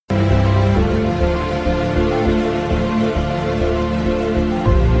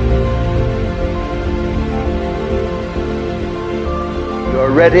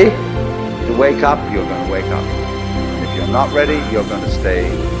ready to wake up, you're going to wake up. And if you're not ready, you're going to stay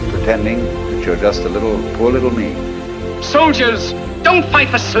pretending that you're just a poor little me. Soldiers, don't fight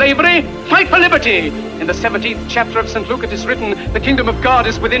for slavery, fight for liberty. In the 17th chapter of St. Luke it is written, the kingdom of God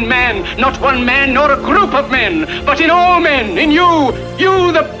is within man, not one man nor a group of men, but in all men, in you,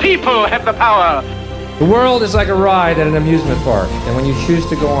 the people, have the power. The world is like a ride at an amusement park, and when you choose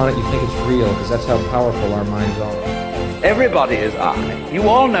to go on it, you think it's real, because that's how powerful our minds are. Everybody is I. You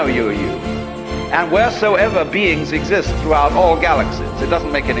all know you're you. And wheresoever beings exist throughout all galaxies, it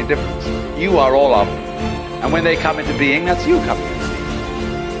doesn't make any difference. You are all of them. And when they come into being, that's you coming into being.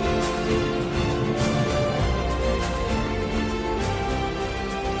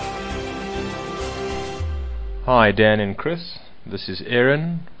 Hi Dan and Chris, this is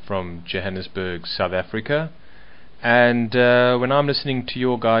Aaron from Johannesburg, South Africa, and when I'm listening to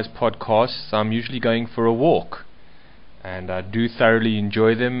your guys' podcasts, I'm usually going for a walk, and I do thoroughly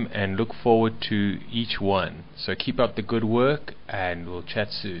enjoy them and look forward to each one. So keep up the good work, and we'll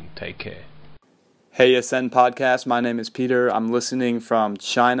chat soon. Take care. Hey Ascend Podcast, my name is Peter. I'm listening from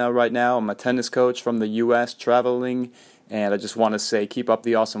China right now. I'm a tennis coach from the US traveling, and I just want to say keep up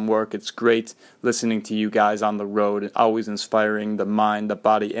the awesome work. It's great listening to you guys on the road, always inspiring the mind, the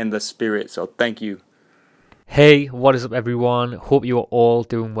body, and the spirit. So thank you. Hey, what is up everyone? Hope you are all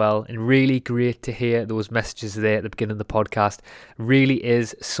doing well, and really great to hear those messages there at the beginning of the podcast. Really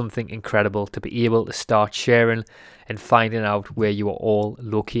is something incredible to be able to start sharing and finding out where you are all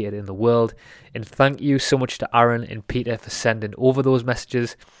located in the world. And thank you so much to Aaron and Peter for sending over those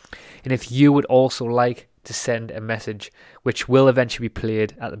messages. And if you would also like to send a message which will eventually be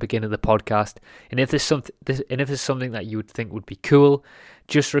played at the beginning of the podcast, and if there's something that you would think would be cool,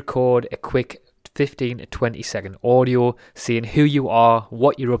 just record a quick 15 to 20 second audio saying who you are,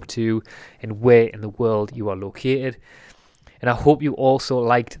 what you're up to, and where in the world you are located. And I hope you also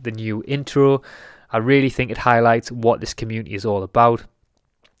liked the new intro. I really think it highlights what this community is all about.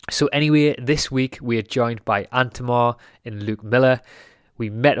 So anyway, this week we are joined by Antamar and Luke Miller. We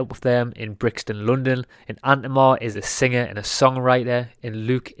met up with them in Brixton, London, and Antamar is a singer and a songwriter, and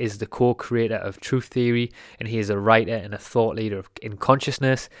Luke is the co-creator of Truth Theory, and he is a writer and a thought leader in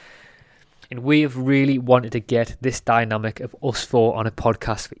consciousness. And we have really wanted to get this dynamic of us four on a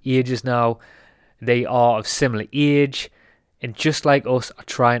podcast for ages now. They are of similar age, and just like us, are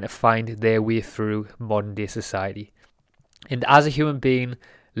trying to find their way through modern day society. And as a human being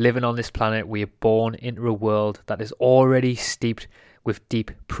living on this planet, we are born into a world that is already steeped with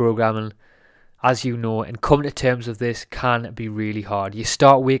deep programming, as you know, and coming to terms with this can be really hard. You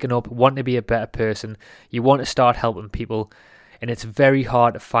start waking up wanting to be a better person, you want to start helping people, and it's very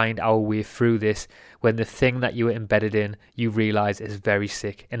hard to find our way through this when the thing that you are embedded in, you realise is very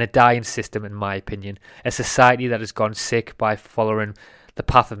sick, and a dying system in my opinion, a society that has gone sick by following the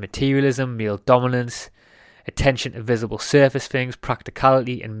path of materialism, male dominance, attention to visible surface things,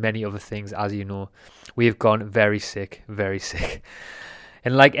 practicality, and many other things. As you know, we have gone very sick, very sick.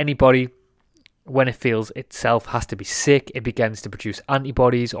 And like anybody, when it feels itself has to be sick, it begins to produce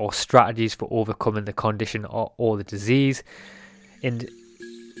antibodies or strategies for overcoming the condition or the disease. And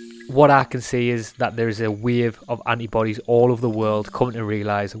what I can see is that there is a wave of antibodies all over the world coming to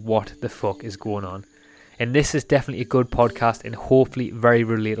realise what the fuck is going on. And this is definitely a good podcast and hopefully very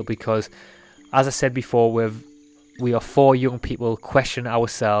relatable, because as I said before, we are four young people questioning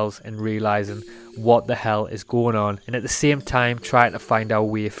ourselves and realising what the hell is going on, and at the same time trying to find our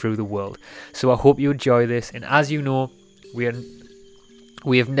way through the world. So I hope you enjoy this, and as you know, we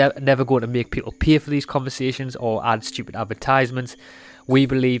have never going to make people pay for these conversations or add stupid advertisements. We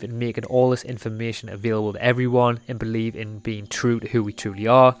believe in making all this information available to everyone and believe in being true to who we truly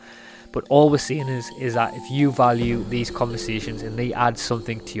are. But all we're saying is that if you value these conversations and they add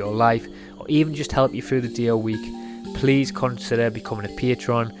something to your life, or even just help you through the day or week, please consider becoming a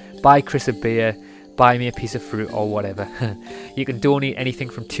patron. Buy Chris a beer, buy me a piece of fruit or whatever. You can donate anything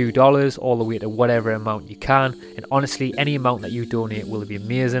from $2 all the way to whatever amount you can, and honestly any amount that you donate will be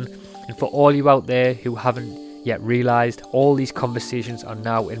amazing. And for all you out there who haven't yet realised, all these conversations are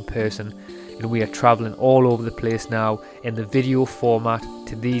now in person, and we are travelling all over the place now, and the video format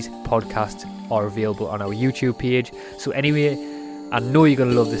to these podcasts are available on our YouTube page. So anyway, I know you're going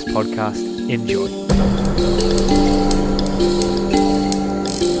to love this podcast. Enjoy.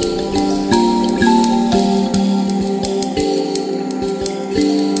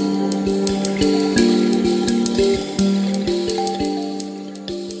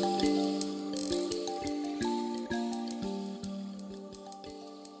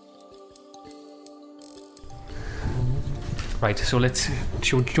 Right, so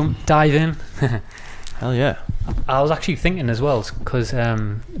should we dive in? Hell yeah. I was actually thinking as well, because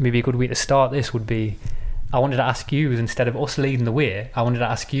maybe a good way to start this would be, I wanted to ask you, instead of us leading the way, I wanted to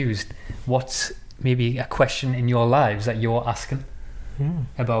ask you, what's maybe a question in your lives that you're asking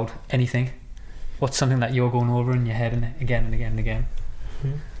about anything? What's something that you're going over in your head and again and again and again?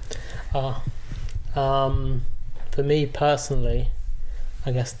 For me personally,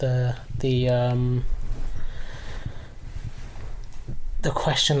 I guess the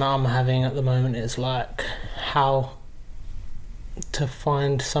question that I'm having at the moment is like how to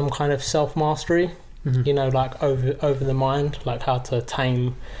find some kind of self-mastery, you know, like over the mind, like how to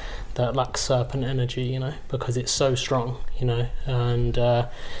tame that like serpent energy, you know, because it's so strong, you know, and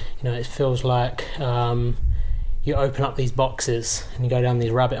you know, it feels like you open up these boxes and you go down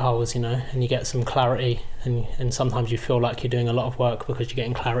these rabbit holes, you know, and you get some clarity, and sometimes you feel like you're doing a lot of work because you're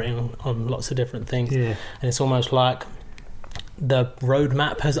getting clarity on lots of different things. And it's almost like the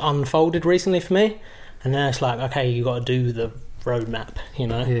roadmap has unfolded recently for me, and then it's like, okay, you got to do the roadmap, you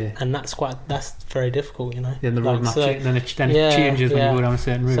know, and that's very difficult, you know. Then the roadmap, then it changes when you go down a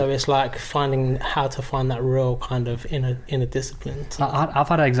certain route. So it's like finding how to find that real kind of inner discipline. I've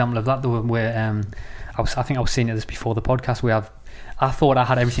had an example of that though, where I think I was saying this before the podcast, where I thought I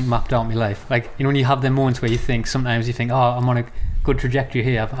had everything mapped out in my life. Like, you know, when you have them moments where you think, sometimes you think, oh, I'm on a good trajectory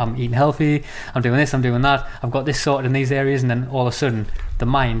here, I'm eating healthy, I'm doing this, I'm doing that, I've got this sorted in these areas, and then all of a sudden the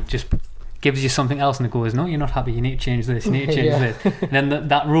mind just gives you something else and it goes, no, you're not happy, you need to change this, you need to change this. And then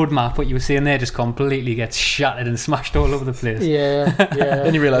that roadmap, what you were saying there, just completely gets shattered and smashed all over the place.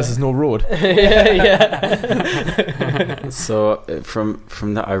 Then you realise there's no road. So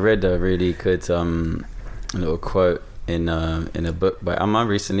from that, I read a really good little quote in a book by Amma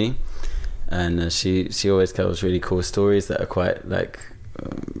recently, and she always tells really cool stories that are quite like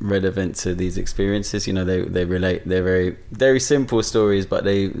relevant to these experiences. You know, they relate. They're very, very simple stories, but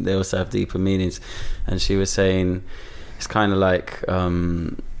they also have deeper meanings. And she was saying it's kind of like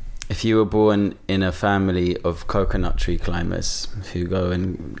if you were born in a family of coconut tree climbers who go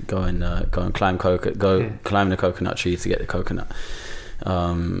and climb the coconut tree to get the coconut.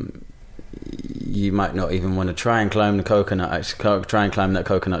 You might not even want to try and climb that coconut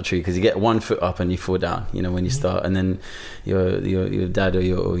tree, because you get 1 foot up and you fall down, you know, when you start. And then your dad or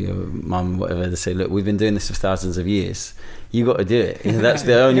your mum, whatever, they say, look, we've been doing this for thousands of years, you got to do it. You know, that's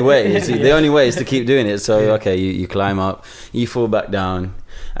the only way. The only way is to keep doing it. So okay, you climb up, you fall back down,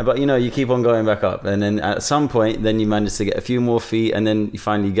 but you know, you keep on going back up, and then at some point then you manage to get a few more feet, and then you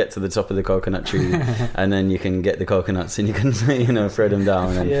finally get to the top of the coconut tree and then you can get the coconuts and you can, you know, throw them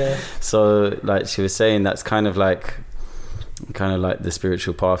down. And so like she was saying, that's kind of like the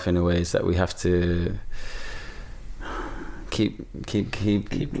spiritual path in a way, is that we have to keep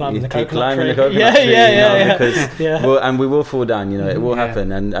climbing the coconut tree. Because and we will fall down, you know, it will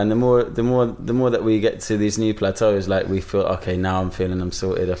happen, and the more that we get to these new plateaus, like we feel, okay, now I'm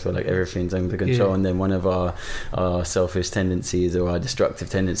sorted, I feel like everything's under control, and then one of our selfish tendencies or our destructive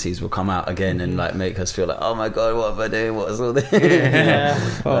tendencies will come out again and like make us feel like, oh my god, what have I done, what is all this?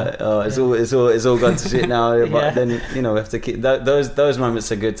 It's all gone to shit now. But then, you know, we have to keep those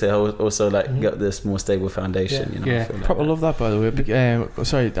moments are good to also like get this more stable foundation, you know. Proper love that, by the way.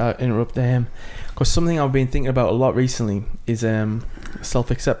 Sorry to interrupt, because something I've been thinking about a lot recently is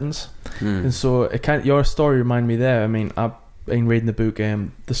self-acceptance. And so your story reminded me there. I mean, I've been reading the book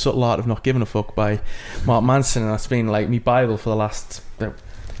The Subtle Art of Not Giving a Fuck by Mark Manson, and that's been like my Bible for the last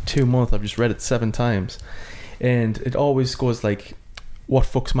 2 months. I've just read it 7 times, and it always goes like, what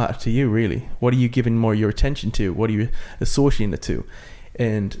fucks matter to you, really? What are you giving more your attention to? What are you associating it to?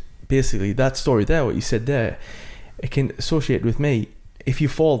 And basically that story there, what you said there, it can associate with me. If you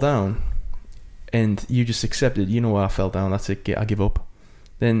fall down and you just accept it, you know what, I fell down, that's it, I give up,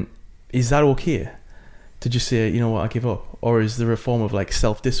 then is that okay to just say, you know what, I give up? Or is there a form of like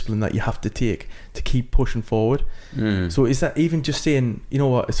self-discipline that you have to take to keep pushing forward? So is that even just saying, you know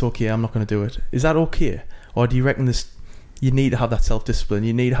what, it's okay, I'm not going to do it, is that okay? Or do you reckon you need to have that self-discipline,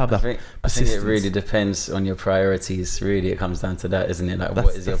 you need to have that persistence? I think it really depends on your priorities. Really, it comes down to that, isn't it? Like,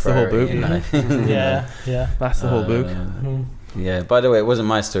 what is your priority in life? That's the whole book. Yeah, by the way, it wasn't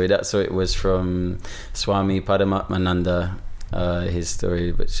my story. That story was from Swami Padmasambhava, his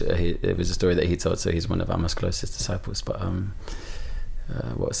story, which it was a story that he told, so he's one of Amma's closest disciples. But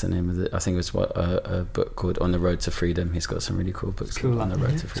what's the name of it? I think it was a book called On the Road to Freedom. He's got some really cool books on the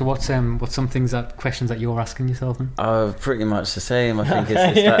road to freedom. So what's some questions that you're asking yourself then? Pretty much the same. I think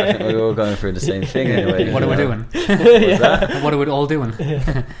I think we're all going through the same thing anyway. What are we doing? What are we all doing?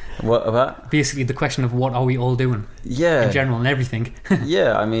 What about? Basically the question of what are we all doing? Yeah. In general and everything.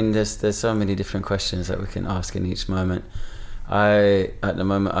 Yeah, I mean there's so many different questions that we can ask in each moment. At the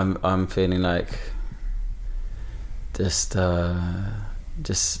moment I'm feeling like just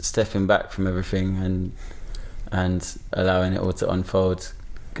stepping back from everything and allowing it all to unfold,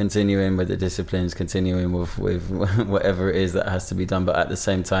 continuing with the disciplines, continuing with whatever it is that has to be done, but at the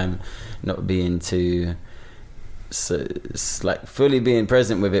same time not being too, so it's like fully being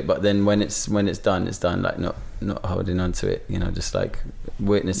present with it, but then when it's done, like not holding on to it, you know, just like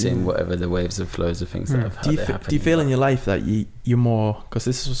witnessing whatever the waves of flows of things that have happened. Do you feel in your life that you're more, because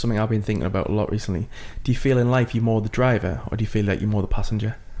this is something I've been thinking about a lot recently, do you feel in life you're more the driver, or do you feel like you're more the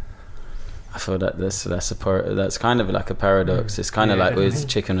passenger? I feel that that's kind of like a paradox. It's kind of like with the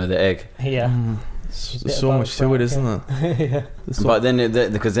chicken or the egg. Yeah. There's so much to it, isn't there? Yeah. But then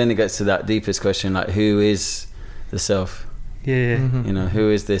because then it gets to that deepest question, like, who is the self? Yeah. Mm-hmm. You know, who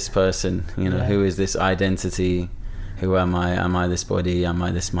is this person? You know, who is this identity? Who am I? Am I this body? Am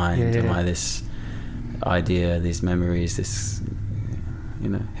I this mind? Am I this idea, these memories, this, you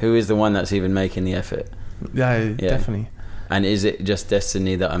know, who is the one that's even making the effort? Yeah, definitely. And is it just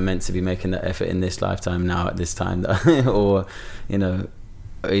destiny that I'm meant to be making that effort in this lifetime now at this time, or, you know,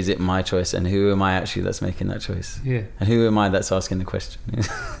 is it my choice? And who am I actually that's making that choice? Yeah. And who am I that's asking the question?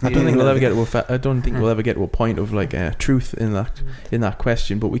 I don't think we'll ever get to a point of like truth in that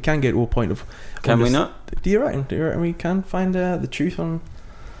question, but we can get to a point of. Can we not? Do you reckon we can find the truth on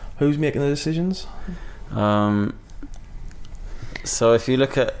who's making the decisions? So if you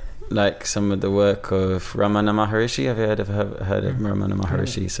look at like some of the work of Ramana Maharishi, have you heard of Ramana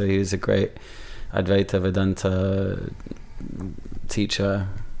Maharishi? So he was a great Advaita Vedanta teacher.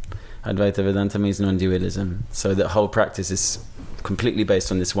 Advaita Vedanta means non-dualism. So the whole practice is completely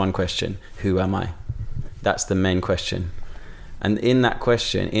based on this one question: who am I? That's the main question. And in that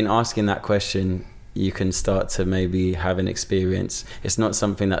question, in asking that question, you can start to maybe have an experience. It's not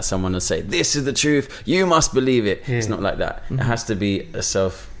something that someone will say, this is the truth, you must believe it. It's not like that. It has to be a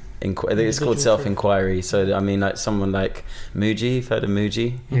it's called self-inquiry. So I mean, like someone like Mooji, you've heard of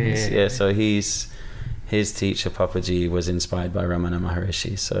Mooji? So his teacher Papaji was inspired by Ramana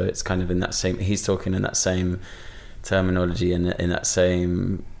Maharishi. So it's kind of in that same, he's talking in that same terminology and in that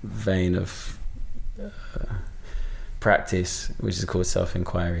same vein of practice, which is called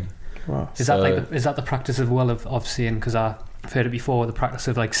self-inquiry. Wow. Is that the practice as well of seeing? Because I've heard it before. The practice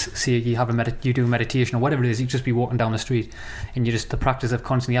of like, say you have you do meditation or whatever it is. You just be walking down the street, and you just the practice of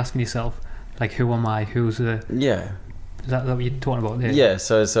constantly asking yourself, like, who am I? Who's the? Yeah. Is that what you're talking about there? Yeah.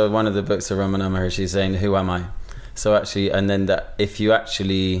 So one of the books of Ramana Maharishi is saying, who am I? So actually, and then that if you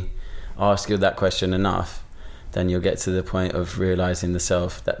actually ask you that question enough, then you'll get to the point of realizing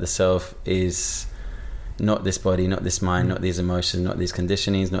that the self is not this body, not this mind, not these emotions, not these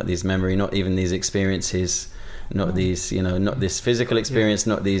conditionings, not these memory, not even these experiences, not these, you know, not this physical experience,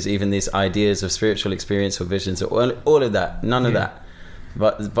 not these, even these ideas of spiritual experience or visions, or all of that, none of that.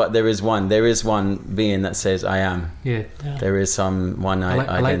 But there is one being that says I am. Yeah. There is some one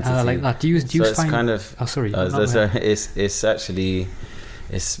identity. I like that. Do you so find? It's kind of. Oh, sorry. It's actually.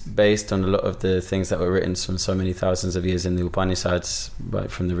 It's based on a lot of the things that were written from so many thousands of years in the Upanishads, right,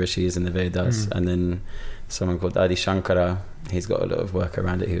 from the Rishis and the Vedas, and then someone called Adi Shankara, he's got a lot of work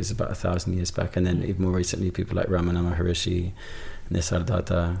around it. He was about 1,000 years back, and then even more recently, people like Ramana Maharishi,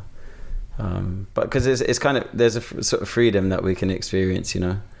 Nisargadatta. But because it's kind of, there's a sort of freedom that we can experience, you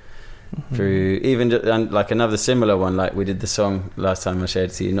know, through even like another similar one, like we did the song last time I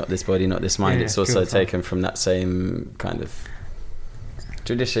shared to you, not this body, not this mind. It's also taken from that same kind of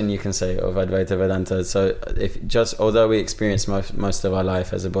tradition, you can say, of Advaita Vedanta. So although we experience most of our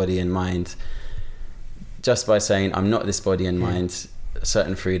life as a body and mind, just by saying I'm not this body and mind,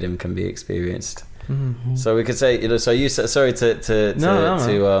 certain freedom can be experienced. So we could say, you know, so you sorry to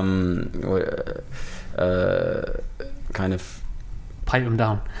kind of pipe them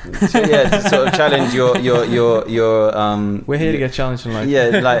down. To sort of challenge your we're here to get challenged in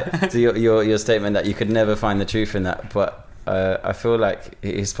life. Like to your statement that you could never find the truth in that, but I feel like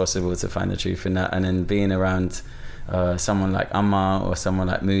it is possible to find the truth in that, and then being around someone like Amma or someone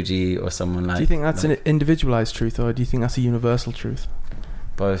like Mooji or someone like. Do you think that's an individualized truth, or do you think that's a universal truth?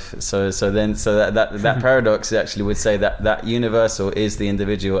 Both. So that paradox actually would say that universal is the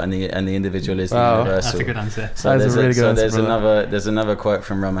individual, and the individual is the universal. That's a good answer. So there's another quote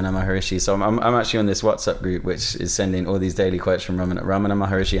from Ramana Maharishi. So I'm actually on this WhatsApp group which is sending all these daily quotes from Ramana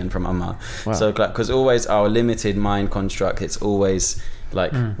Maharishi and from Amma. Wow. So because always our limited mind construct, it's always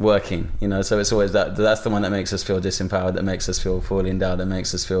like working, you know, so it's always that's the one that makes us feel disempowered, that makes us feel falling down, that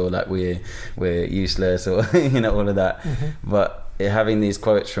makes us feel like we're useless, or you know, all of that. But having these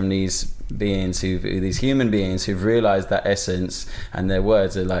quotes from these human beings who've realized that essence, and their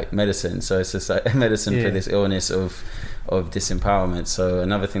words are like medicine. So it's just like medicine for this illness of disempowerment. So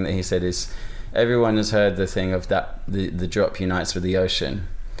another thing that he said is, everyone has heard the thing of that the drop unites with the ocean.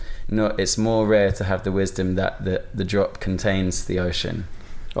 No, it's more rare to have the wisdom that the drop contains the ocean.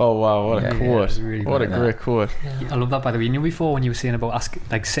 Oh wow, what a quote. Really what a like great quote. I love that, by the way. You know, before when you were saying about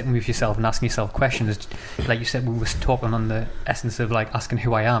sitting with yourself and asking yourself questions, like you said, we were talking on the essence of like asking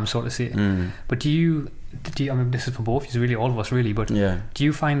who I am, sort of say. But do you, I mean, this is for both, it's really all of us really, but do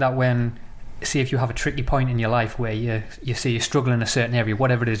you find that when, say if you have a tricky point in your life where you say you're struggling in a certain area,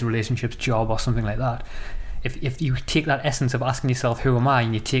 whatever it is, relationships, job or something like that, if you take that essence of asking yourself who am I,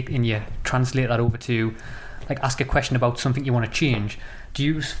 and you translate that over to like ask a question about something you want to change, do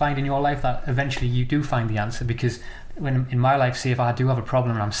you find in your life that eventually you do find the answer? Because when in my life, say if I do have a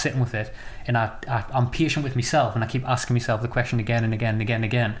problem and I'm sitting with it and I'm patient with myself and I keep asking myself the question again and again and again and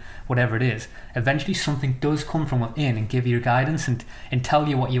again, whatever it is, eventually something does come from within and give you guidance and tell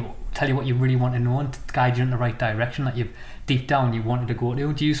you what you really want to know and guide you in the right direction that you've deep down you wanted to go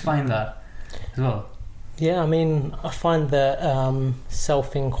to. Do you find that as well? Yeah, I mean, I find that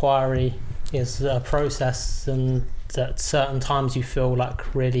self-inquiry is a process, and at certain times you feel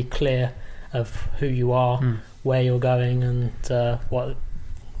like really clear of who you are, where you're going, and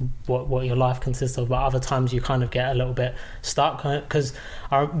what your life consists of. But other times you kind of get a little bit stuck, because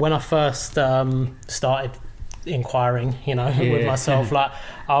when I first started inquiring, with myself, like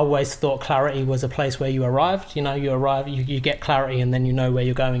I always thought clarity was a place where you arrived. You get clarity and then you know where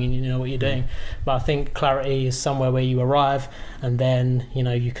you're going and you know what you're doing. But I think clarity is somewhere where you arrive and then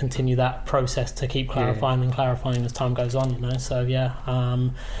you continue that process to keep clarifying and clarifying as time goes on. So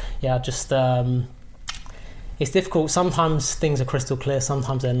just it's difficult. Sometimes things are crystal clear,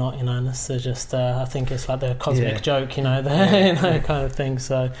 sometimes they're not, and it's just I think it's like the cosmic joke, kind of thing.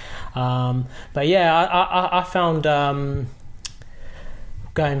 So but I found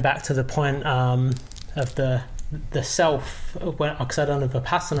going back to the point of the self, because I done a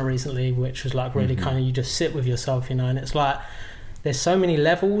Vipassana recently, which was like really kind of, you just sit with yourself, and it's like there's so many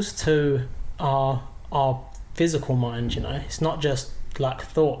levels to our physical mind. It's not just like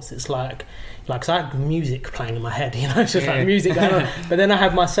thoughts, it's like cause I have music playing in my head, it's just like music going on, but then I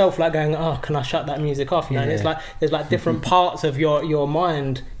have myself like going, oh, can I shut that music off, and it's like there's like different parts of your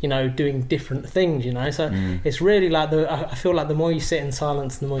mind, doing different things, so it's really like I feel like the more you sit in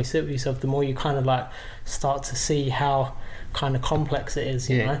silence and the more you sit with yourself, the more you kind of like start to see how kind of complex it is,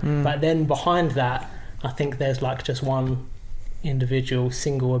 but then behind that I think there's like just one individual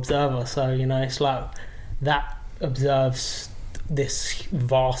single observer, so it's like that observes this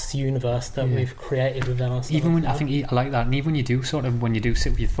vast universe that we've created within ourselves. Even when I like that, and even when you do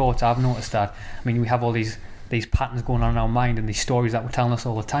sit with your thoughts, I've noticed that. I mean, we have all these patterns going on in our mind and these stories that we're telling us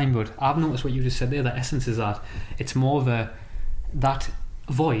all the time. But I've noticed what you just said there. The essence is that it's more of that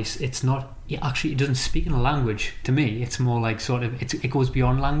voice. It's not it doesn't speak in a language to me. It's more like sort of it goes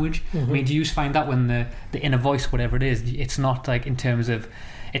beyond language. I mean, do you find that when the inner voice, whatever it is, it's not like in terms of,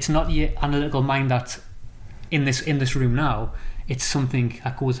 it's not your analytical mind that's in this room now. It's something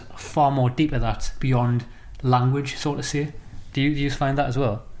that goes far more deeper, that's beyond language, sort of say. Do you find that as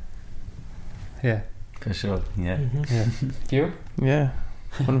well? Yeah. For sure, yeah. Yeah. Do you? Yeah,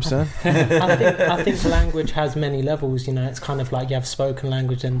 100%. I think language has many levels, it's kind of like you have spoken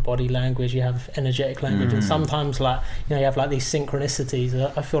language and body language, you have energetic language, and sometimes like, you have like these synchronicities.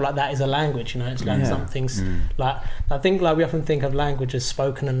 I feel like that is a language, it's like something's like, I think like we often think of language as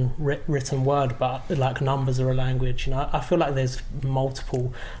spoken and written word, but like numbers are a language, I feel like there's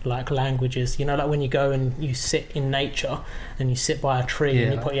multiple like languages, like when you go and you sit in nature and you sit by a tree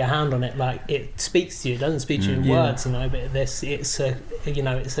and you put your hand on it, like it speaks to you, it doesn't speak to you in words, but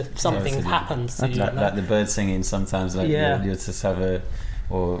something happens to you. Like the bird singing sometimes, like you'll just have a,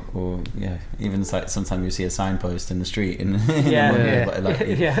 or even like sometimes you see a signpost in the street and but like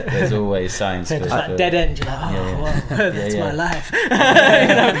there's always signs for like dead end, you're like, that's my life.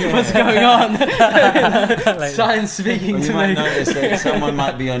 What's going on? Signs speaking to me. You might notice that someone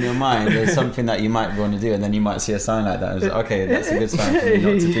might be on your mind, there's something that you might want to do, and then you might see a sign like that and it's like, okay, that's a good sign for me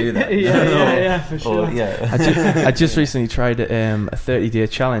not to do that. For sure. I just recently tried a 30-day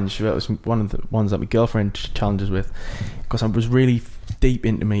challenge. That was one of the ones that my girlfriend challenges with, because I was really deep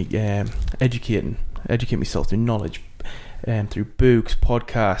into me educate myself through knowledge, through books,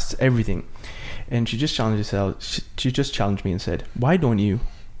 podcasts, everything. And she just challenged me and said, why don't you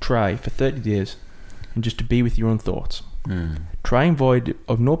try for 30 days and just to be with your own thoughts? Try and void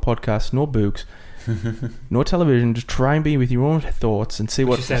of no podcasts, no books, no television, just try and be with your own thoughts and see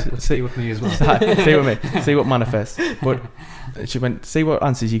what see with me as well. see what manifests. But she went, see what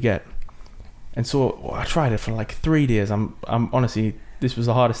answers you get. And so I tried it for like 3 days. I'm honestly, this was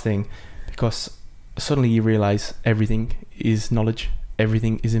the hardest thing, because suddenly you realize everything is knowledge,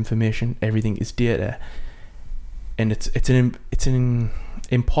 everything is information, everything is data, and it's an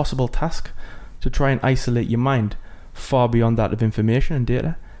impossible task to try and isolate your mind far beyond that of information and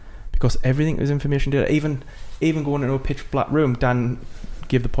data, because everything is information, data. Even going into a pitch black room, Dan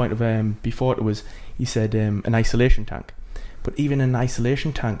gave the point of before it was, he said an isolation tank, but even an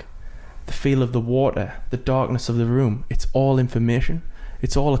isolation tank, the feel of the water, the darkness of the room, it's all information.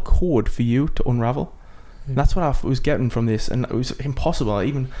 It's all a code for you to unravel. And that's what I was getting from this, and it was impossible.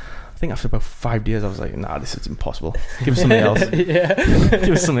 I think after about 5 days I was like, nah, this is impossible. Give us something else.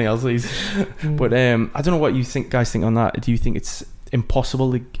 Give us something else, please. But I don't know what you guys think on that. Do you think it's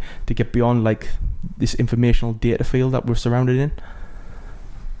impossible to get beyond like this informational data field that we're surrounded in,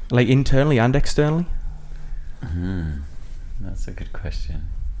 like internally and externally? That's a good question.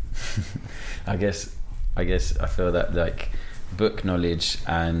 I guess I feel that like book knowledge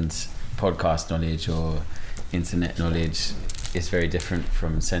and podcast knowledge or internet knowledge is very different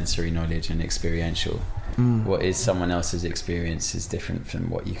from sensory knowledge and experiential. What is someone else's experience is different from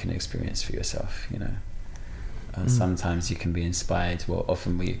what you can experience for yourself, you know. Sometimes you can be inspired, well,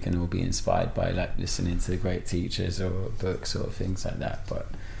 often we can all be inspired by like listening to great teachers or books or things like that, but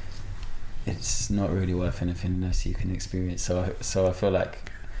it's not really worth anything unless you can experience. So I feel like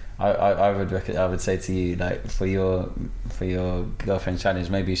I would say to you, like, for your girlfriend challenge,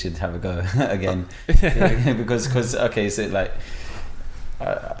 maybe you should have a go again. because okay, so like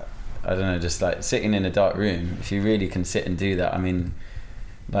I don't know, just like sitting in a dark room, if you really can sit and do that, I mean,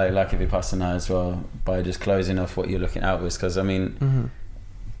 like Vipassana as well, by just closing off what you're looking outwards, because I mean,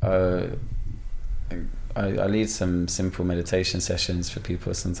 I lead some simple meditation sessions for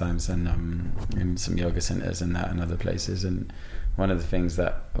people sometimes, and in some yoga centers and that and other places, and one of the things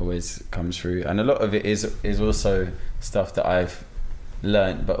that always comes through, and a lot of it is also stuff that I've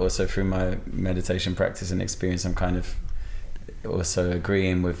learned, but also through my meditation practice and experience, I'm kind of also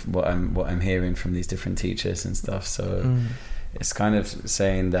agreeing with what I'm hearing from these different teachers and stuff. So it's kind of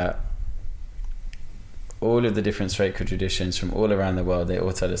saying that all of the different sacred traditions from all around the world, they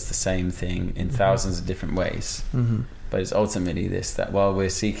all tell us the same thing in thousands of different ways. But it's ultimately this, that while we're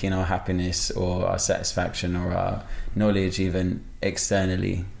seeking our happiness or our satisfaction or our knowledge even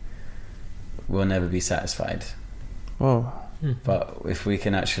externally, we'll never be satisfied. But if we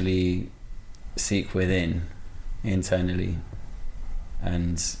can actually seek within internally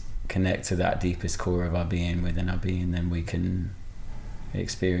and connect to that deepest core of our being within our being, then we can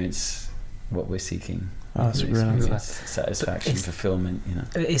experience what we're seeking. That's really nice. Satisfaction, fulfillment, you know.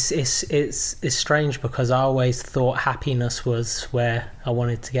 It's strange, because I always thought happiness was where I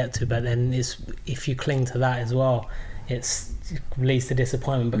wanted to get to, but then if you cling to that as well, it leads to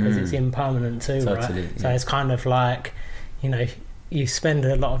disappointment, because it's impermanent too, totally, right? So it's kind of like, you know, you spend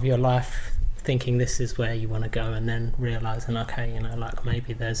a lot of your life thinking this is where you want to go, and then realizing, okay, you know, like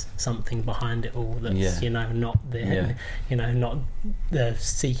maybe there's something behind it all that's you know, not the you know, not the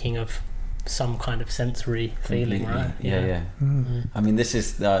seeking of some kind of sensory feeling, right? I mean, this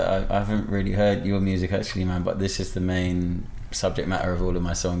is I haven't really heard your music actually, man, but this is the main subject matter of all of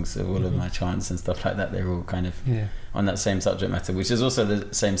my songs, of all of my chants and stuff like that. They're all kind of on that same subject matter, which is also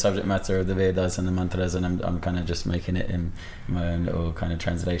the same subject matter of the Vedas and the mantras, and I'm kind of just making it in my own little kind of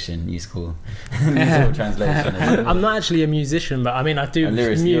translation, musical translation. I'm not actually a musician, but I mean, I do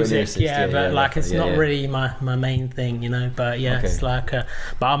music, but like it's not really my main thing, you know. But it's like but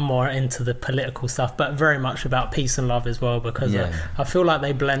I'm more into the political stuff, but very much about peace and love as well, because I feel like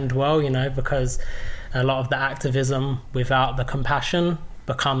they blend well, you know, because a lot of the activism without the compassion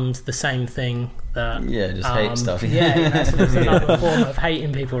becomes the same thing that just hate stuff. So there's another form of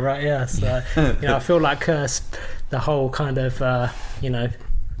hating people, right? So you know, I feel like the whole kind of you know,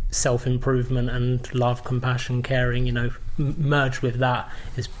 self-improvement and love, compassion, caring, you know, merged with that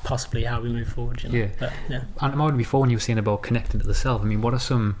is possibly how we move forward, you know? And I'm already before, when you were saying about connecting to the self, I mean, what are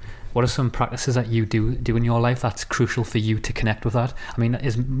some practices that you do in your life that's crucial for you to connect with that? I mean,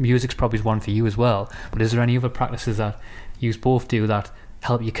 music's probably one for you as well, but is there any other practices that you both do that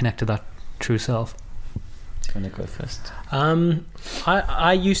help you connect to that true self? Do you want to go first?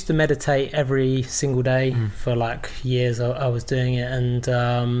 I used to meditate every single day for like years. I was doing it, and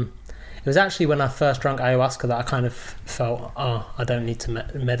it was actually when I first drank ayahuasca that I kind of felt, I don't need to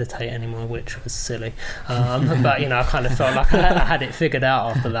meditate anymore, which was silly. But you know, I kind of felt like I had it figured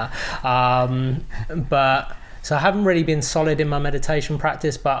out after that. But So I haven't really been solid in my meditation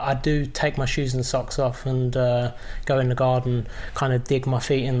practice, but I do take my shoes and socks off and go in the garden, kind of dig my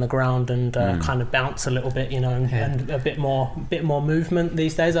feet in the ground and kind of bounce a little bit, and a bit more movement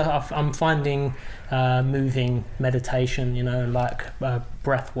these days. I'm finding moving meditation, like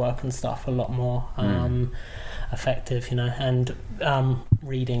breath work and stuff a lot more effective, and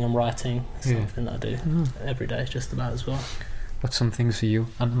reading and writing is something that I do every day just about as well. What's some things for you,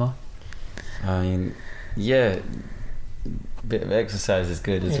 Antmar? I mean, a bit of exercise is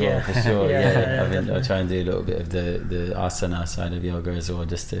good as well, for sure. I try and do a little bit of the asana side of yoga as well,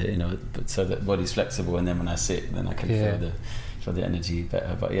 just to so that body's flexible, and then when I sit, then I can feel the energy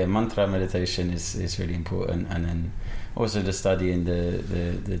better. But mantra meditation is really important, and then also just studying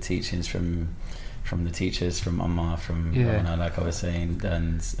the teachings from the teachers, from Amma, from like I was saying,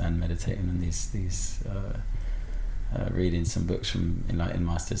 and meditating on these. Reading some books from enlightened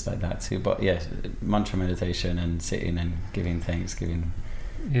masters like that too, but mantra meditation and sitting and giving thanks, spending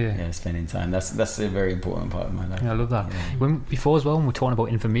time, that's a very important part of my life. I love that. Before as well, when we're talking about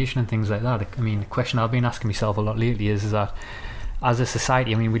information and things like that, I mean, the question I've been asking myself a lot lately is that as a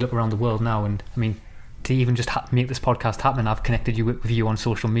society, I mean, we look around the world now, and I mean, to even just make this podcast happen, I've connected you with you on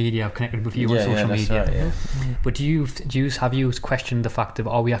social media, I've connected with you on social media. Right, but have you questioned the fact of,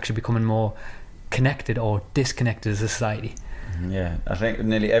 are we actually becoming more connected or disconnected as a society? I think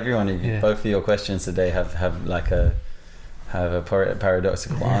nearly everyone both of your questions today have a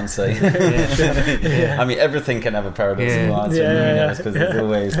paradoxical answer. I mean, everything can have a paradoxical answer, because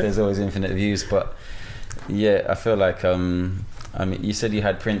there's always infinite views. But I feel like I mean, you said you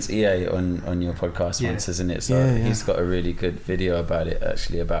had Prince EA on your podcast once, isn't it? So he's got a really good video about it,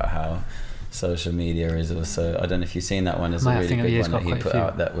 actually, about how social media is also, I don't know if you've seen that one, there's a really good one that he put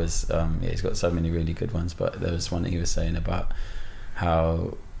out that was he's got so many really good ones, but there was one that he was saying about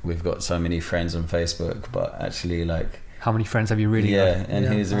how we've got so many friends on Facebook, but actually, like, how many friends have you really got? And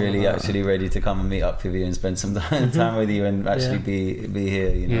who's really actually ready to come and meet up with you and spend some time with you and actually be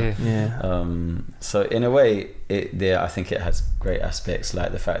here, so in a way I think it has great aspects,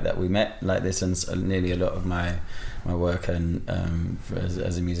 like the fact that we met like this, and nearly a lot of my work and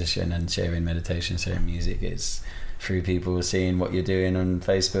as a musician and sharing meditation, sharing music, is through people seeing what you're doing on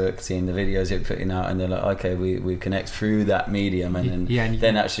Facebook, seeing the videos you're putting out, and they're like, okay, we connect through that medium, and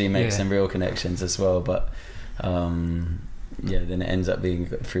then actually make some real connections as well. But then it ends up being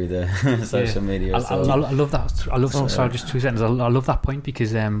through the social media. I love that. Sorry, just 2 seconds. I love that point,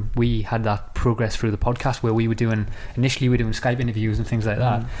 because we had that progress through the podcast where we were doing Skype interviews and things like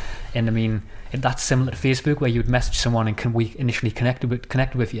that, and I mean, that's similar to Facebook, where you'd message someone and we initially connected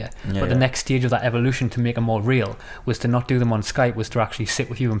with you, but the next stage of that evolution to make it more real was to not do them on Skype, was to actually sit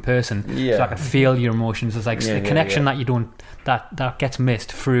with you in person, so I could feel your emotions. It's like the connection that you don't that gets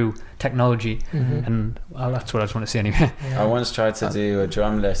missed through technology, and that's what I just want to say anyway. I once tried to do a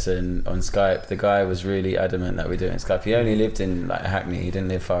drum lesson on Skype. The guy was really adamant that we do it on Skype. He only lived in like Hackney, he didn't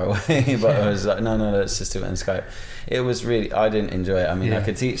live far away, but I was like, no, let's just do it on Skype. It was really, I didn't enjoy it. I mean, I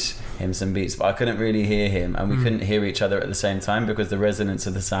could teach him some beats, but I couldn't really hear him, and we couldn't hear each other at the same time, because the resonance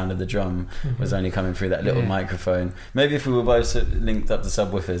of the sound of the drum was only coming through that little microphone. Maybe if we were both linked up to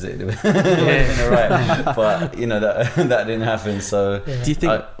subwoofers, it would have been alright, but that didn't happen. So do you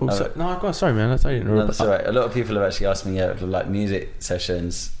think sorry man, that's alright. A lot of people have actually asked me like music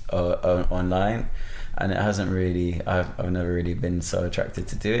sessions online, and it hasn't really, I've never really been so attracted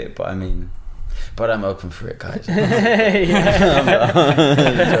to do it, but I mean, but I'm open for it, guys. For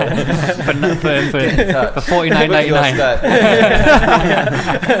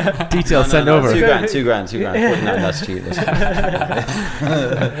 $49.99. Details sent over. $2 grand. $49, that's cheap.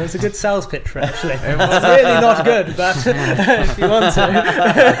 It was a good sales pitch, actually. It was really not good, but if you want to.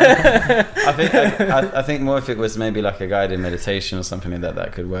 I think more if it was maybe like a guided meditation or something like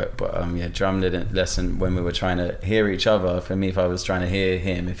that could work. But drum didn't lesson when we were trying to hear each other. For me, if I was trying to hear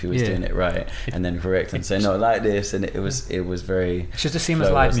him, if he was doing it right, and then correct and say no, like this, and it was very. It's just the same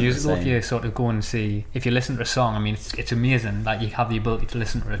as live music. If you sort of go and see, if you listen to a song, I mean, it's amazing that you have the ability to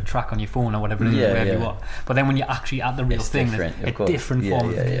listen to a track on your phone or whatever it is, wherever you are. But then when you're actually at the real thing, it's a different form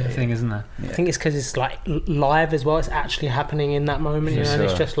of thing, isn't it? I think it's because it's like live as well. It's actually happening in that moment, and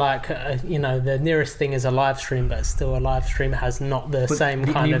it's just like the nearest thing is a live stream, but still a live stream has not the same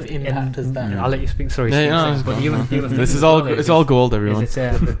kind of impact as that. I'll let you speak. Sorry, but this is all it's all gold, everyone.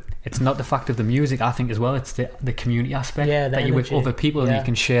 It's not the fact of the music, I think, as well. It's the community aspect, that you're with other people and you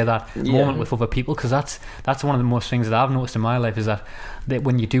can share that moment with other people. Because that's one of the most things that I've noticed in my life, is that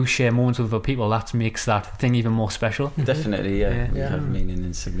when you do share moments with other people, that makes that thing even more special. Definitely, we have meaning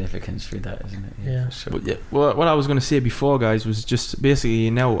and significance through that, isn't it? For sure. Well, what I was going to say before, guys, was just basically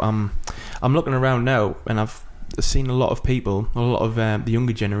I'm looking around now, and I've seen a lot of people, a lot of the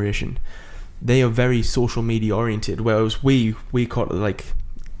younger generation, they are very social media oriented, whereas we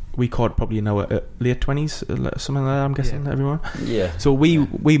caught probably in our late 20s, something like that, I'm guessing, everyone. Yeah. So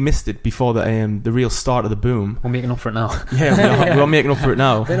we missed it before the real start of the boom. We're making up for it now. Yeah, we're making up for it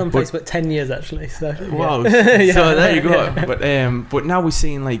now. Been on Facebook 10 years actually. So wow. Yeah. So there you go. But now we're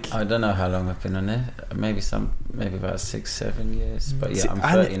seeing like, I don't know how long I've been on there. Maybe about 6-7 years. But yeah, I'm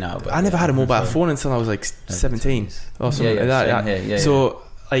 30 now. But I never had a mobile phone until I was like 17 or something like that. Yeah. So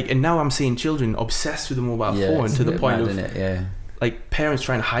like, and now I'm seeing children obsessed with the mobile phone to the point of like parents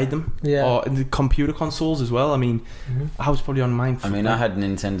trying to hide them, or in the computer consoles as well. I mean, I was probably on mine. I had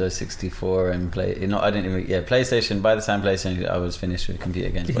Nintendo 64 and PlayStation. By the time PlayStation, I was finished with computer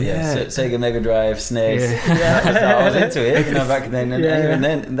games. But Sega Mega Drive, SNES. I was into it, back then. And even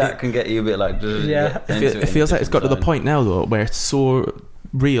then, that can get you a bit like. It feels like it's got to the point now though, where it's so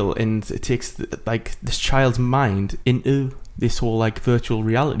real, and it takes this child's mind into this whole like virtual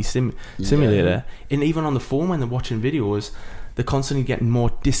reality simulator, and even on the phone when they're watching videos, they're constantly getting more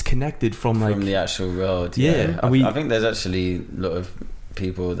disconnected from the actual world. I think there's actually a lot of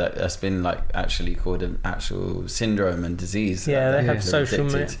people that's been like actually called an actual syndrome and disease. They have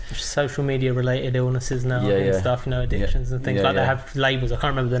social media related illnesses now and stuff, addictions and things like that. They have labels. I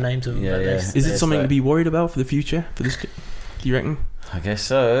can't remember the names of them. Is it something to be worried about for the future for this? Do you reckon? I guess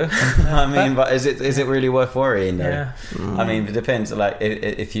so. I mean, but is it really worth worrying though? Yeah. I mean, it depends. Like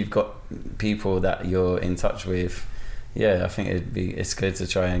if you've got people that you're in touch with, I think it's good to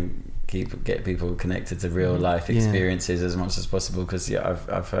try and get people connected to real life experiences as much as possible. Because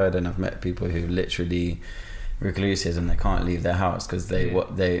I've heard and I've met people who literally recluses and they can't leave their house because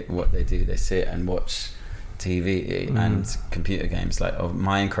what they do, they sit and watch TV and computer games like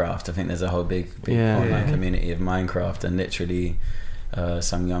Minecraft. I think there's a whole big online community of Minecraft, and literally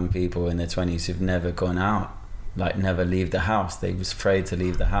some young people in their 20s who've never gone out, like never leave the house. They was afraid to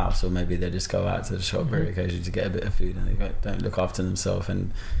leave the house, or maybe they just go out to the shop very occasionally to get a bit of food, and they don't look after themselves.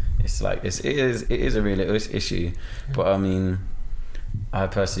 And it's like it is a real issue. But I mean, I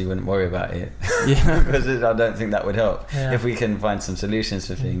personally wouldn't worry about it because I don't think that would help. If we can find some solutions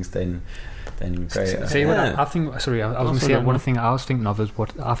for things, then great. See, I think. Sorry, I was going to say one thing I was thinking of is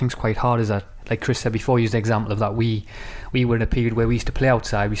what I think is quite hard is that, like Chris said before, used the example of that we were in a period where we used to play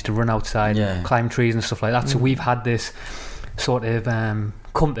outside, we used to run outside, climb trees and stuff like that. So we've had this sort of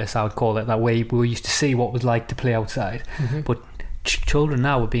compass, I would call it, that way we used to see what it was like to play outside. But children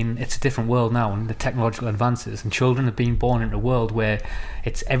now it's a different world now, and the technological advances, and children have been born into a world where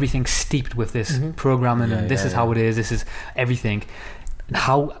it's everything steeped with this programming, and this is how it is, this is everything. And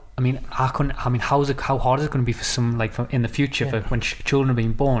how hard is it going to be for some, like, in the future, for when children are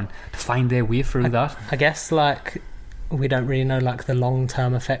being born, to find their way through that? I guess, like, we don't really know, like, the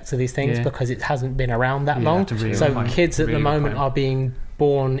long-term effects of these things because it hasn't been around that long. So kids at the moment are being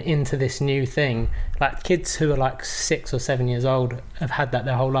born into this new thing. Like, kids who are like 6 or 7 years old have had that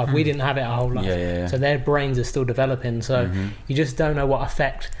their whole life. We didn't have it our whole life. So their brains are still developing. So you just don't know what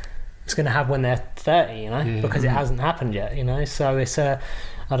effect it's going to have when they're 30, because it hasn't happened yet, So it's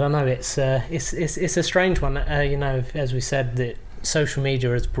I don't know. It's a strange one. As we said, that social media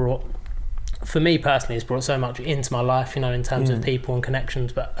has brought, for me personally, it's brought so much into my life, in terms of people and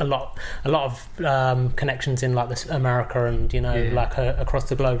connections, but a lot of connections in like this America and like across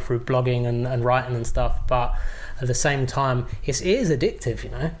the globe through blogging and writing and stuff. But at the same time, it is addictive,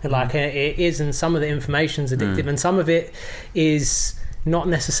 like it is, and some of the information's addictive, and some of it is not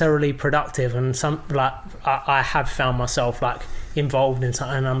necessarily productive, and some, like, I have found myself like involved in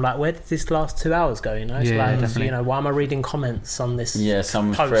something and I'm like, where did this last 2 hours go? It's like, why am I reading comments on this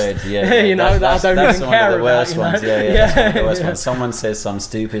some post? thread that I don't even care about. Some of the worst ones. Someone says some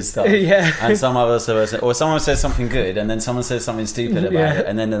stupid stuff and some other person, or someone says something good and then someone says something stupid about it,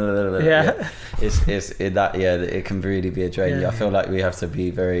 and then it can really be a drain. I feel like we have to be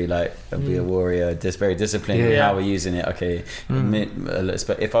very be a warrior, just very disciplined in how we're using it.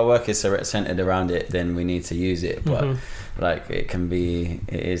 But if our work is centered around it, then we need to use it. But like, it can be,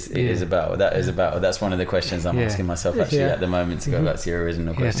 that's one of the questions I'm asking myself actually at the moment, to go back to your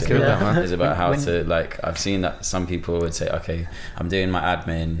original question. Is about how to, like, I've seen that some people would say, okay, I'm doing my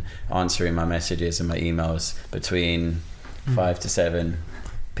admin, answering my messages and my emails between 5 to 7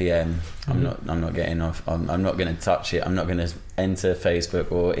 p.m. I'm not getting off. I'm not going to touch it. I'm not going to enter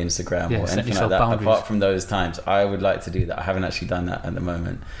Facebook or Instagram or anything like that. Boundaries. Apart from those times, I would like to do that. I haven't actually done that at the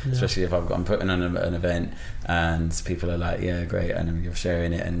moment, especially if I'm putting on an event and people are like, yeah, great, and you're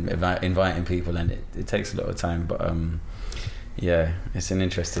sharing it and inviting people, and it takes a lot of time. But Yeah, it's an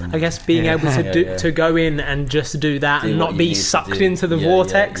interesting. I guess being able to to go in and just do that and not be sucked into the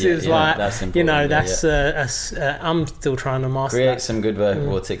vortex is like, you know, that's I'm still trying to master create that. some good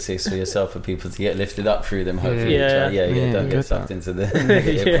vortexes for yourself, for people to get lifted up through them. Hopefully, don't get sucked into the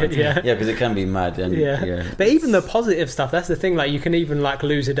because it can be mad. And But even the positive stuff, that's the thing. Like you can even like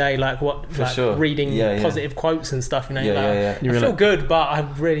lose a day, like reading positive quotes and stuff. You know, I feel good, but I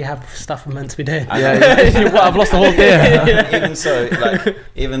really have stuff I'm meant to be doing. I've lost the whole day. Even so, like,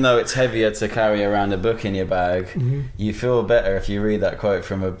 even though it's heavier to carry around a book in your bag, you feel better if you read that quote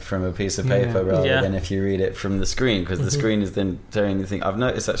from a piece of paper rather than if you read it from the screen, because the screen is then telling you things. I've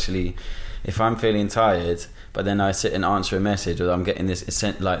noticed actually, if I'm feeling tired, but then I sit and answer a message, or I'm getting this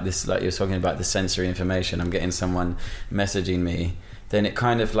like you're talking about the sensory information, I'm getting someone messaging me, then it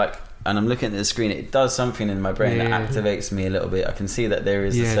kind of like, and I'm looking at the screen, it does something in my brain that activates me a little bit. I can see that there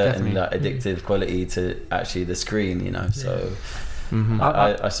is a certain like addictive quality to actually the screen, you know. So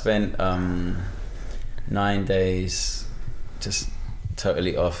I spent 9 days just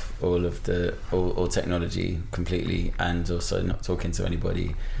totally off all technology completely, and also not talking to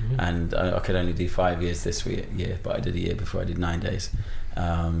anybody. And I could only do 5 years this year, but I did a year before I did 9 days.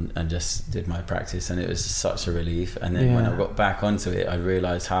 And just did my practice, and it was such a relief. And then when I got back onto it, I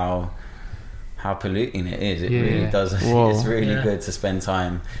realized how polluting it is. It really does. It's really good to spend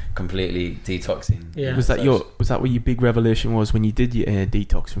time completely detoxing. Was that what your big revelation was when you did your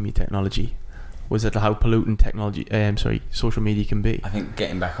detox from your technology? Was it how pollutant technology social media can be? I think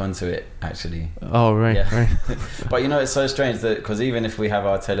getting back onto it, actually. Oh right. But you know, it's so strange that, because even if we have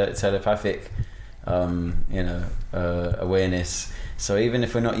our telepathic awareness, so even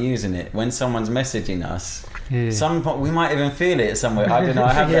if we're not using it, when someone's messaging us, we might even feel it somewhere. I don't know,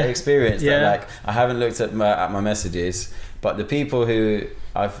 I have that experience that like I haven't looked at my messages, but the people who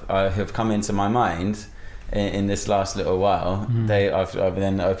have come into my mind in this last little while, I've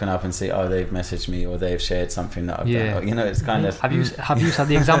then open up and see, they've messaged me, or they've shared something that I've done. You know, it's kind of. Have you had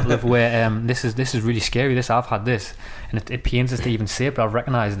the example of where this is really scary? I've had this, and it pains us to even say it, but I've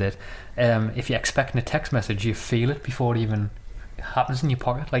recognised it. If you're expecting a text message, you feel it before it even happens in your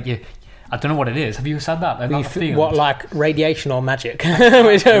pocket. Like I don't know what it is. Have you said that? What, like radiation or magic? I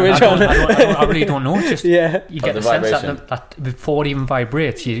really don't know. It's just you get the sense that before it even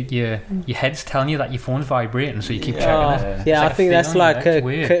vibrates, your head's telling you that your phone's vibrating, so you keep checking it. Yeah, I think that's like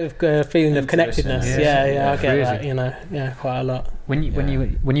a feeling of connectedness. I get that. You know, quite a lot. When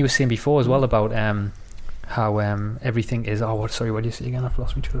you were saying before as well about how everything is. What do you say again? I've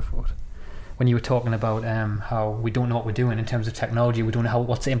lost my train of thought. When you were talking about how we don't know what we're doing in terms of technology, we don't know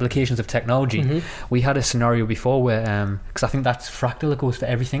what's the implications of technology. We had a scenario before where, because I think that's fractal, it goes for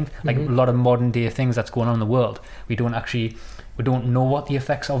everything, like a lot of modern day things that's going on in the world. We don't know what the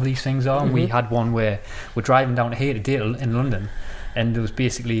effects of these things are. And we had one where we're driving down to Haredale in London, and there was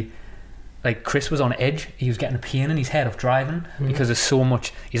basically, like, Chris was on edge. He was getting a pain in his head of driving because there's so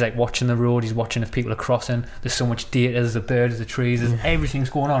much. He's like watching the road. He's watching if people are crossing. There's so much data. There's the birds, the trees. There's everything's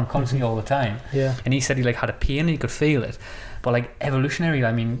going on constantly all the time. And he said he like had a pain and he could feel it. But like evolutionary,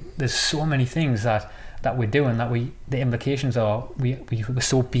 I mean, there's so many things that we're doing that the implications are we're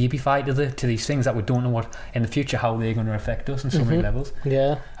so babyfied to these things that we don't know what in the future how they're going to affect us on so many levels.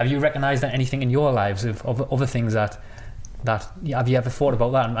 Have you recognised that anything in your lives of other things that have you ever thought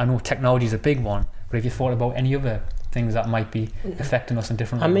about that? I know technology is a big one, but have you thought about any other things that might be affecting us in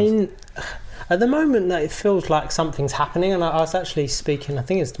different levels? I mean, at the moment it feels like something's happening, and I was actually speaking, I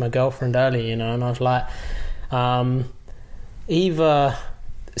think it's to my girlfriend earlier, you know, and I was like, either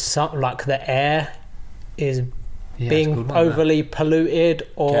like the air is being overly polluted,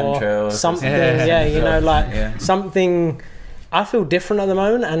 or chemtrails, something, something. I feel different at the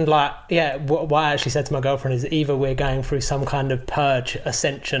moment, and what I actually said to my girlfriend is either we're going through some kind of purge,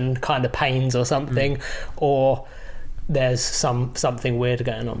 ascension kind of pains or something, or there's something weird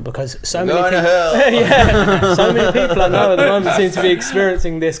going on, because so many people I know at the moment seem to be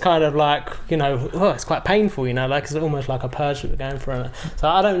experiencing this kind of like, you know, it's quite painful, you know, like it's almost like a purge that we're going through. So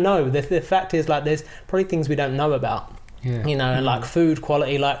I don't know. The fact is, like, there's probably things we don't know about, you know, and like food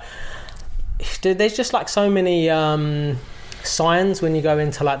quality, like there's just like so many signs when you go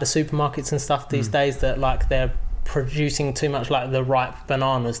into like the supermarkets and stuff these days that like they're producing too much like the ripe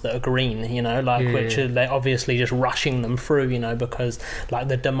bananas that are green, you know, like which are, they're obviously just rushing them through, you know, because like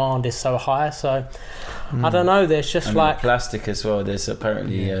the demand is so high. So I don't know, there's just like plastic as well. There's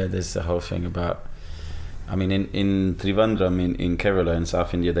apparently there's the whole thing about, I mean, in Trivandrum in Kerala in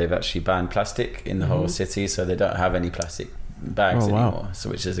South India, they've actually banned plastic in the whole city, so they don't have any plastic bags anymore. So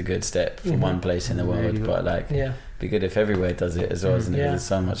which is a good step for one place in the world, but like be good if everywhere does it as well, isn't it? There's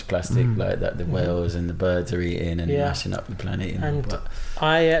so much plastic like that the whales and the birds are eating and mashing up the planet. But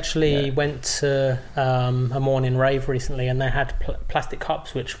I actually went to a morning rave recently, and they had plastic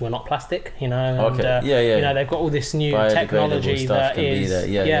cups which were not plastic, you know. And, you know, they've got all this new technology that is,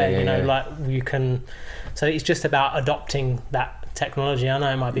 like you can. So it's just about adopting that technology. I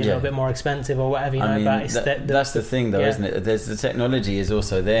know it might be a little bit more expensive or whatever, you know, but it's that's the thing, though, isn't it? There's the technology is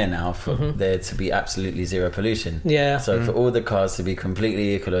also there now for there to be absolutely zero pollution. So for all the cars to be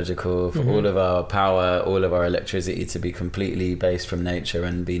completely ecological, for all of our power, all of our electricity to be completely based from nature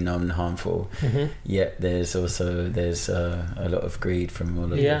and be non-harmful, yet there's also a lot of greed from all of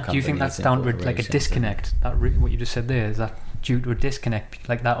the companies. Do you think that's down to like a disconnect? That what you just said there, is that due to a disconnect,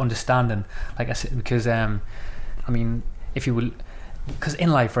 like that understanding? Like I said, because I mean, if you will, because in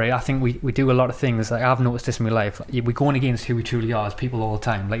life, right, I think we do a lot of things. Like I've noticed this in my life. Like, we're going against who we truly are as people all the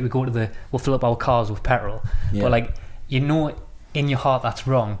time. Like we'll fill up our cars with petrol, but like, you know, in your heart that's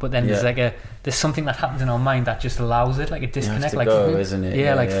wrong. But then there's something that happens in our mind that just allows it, like a disconnect, like go, food, isn't it?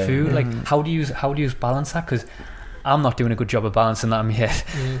 Yeah, like food. Like how do you balance that? Because I'm not doing a good job of balancing that in my head,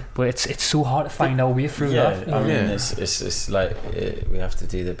 but it's so hard to find our way through that. I mean, it's like we have to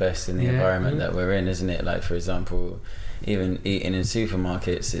do the best in the environment that we're in, isn't it? Like, for example, even eating in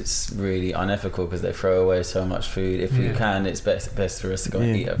supermarkets, it's really unethical because they throw away so much food. If we can, it's best for us to go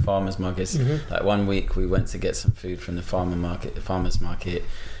and eat at farmers markets. Like one week we went to get some food from the farmers market,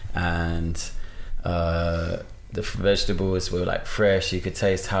 and the vegetables were like fresh. You could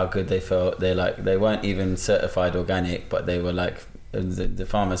taste how good they felt. They weren't even certified organic, but they were like, the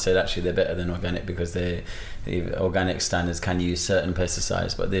farmer said actually they're better than organic because the organic standards can use certain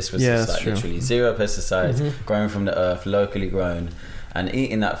pesticides, but this was just like literally zero pesticides, grown from the earth, locally grown. And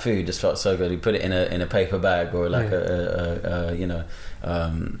eating that food just felt so good. You put it in a paper bag or like a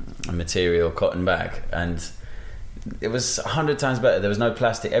material cotton bag, and it was 100 times better. There was no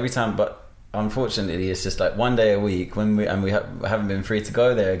plastic every time, but unfortunately it's just like one day a week when we haven't been free to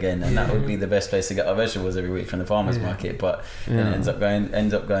go there again, and that would be the best place to get our vegetables every week from the farmers market, but then it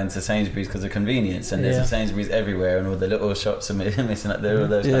ends up going to Sainsbury's because of convenience, and there's a Sainsbury's everywhere, and all the little shops are missing out there, all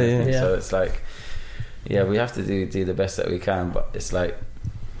those kind of things. So it's like, we have to do the best that we can, but it's like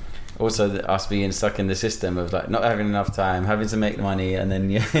also us being stuck in the system of like not having enough time, having to make money, and then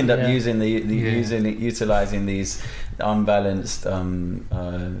you end up utilizing these unbalanced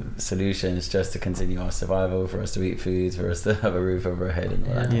solutions just to continue our survival, for us to eat food, for us to have a roof over our head and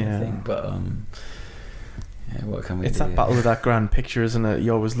all that kind of thing. But what can we do? It's that battle of that grand picture, isn't it?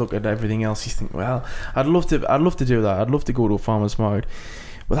 You always look at everything else, you think, well, I'd love to do that. I'd love to go to a farmer's market.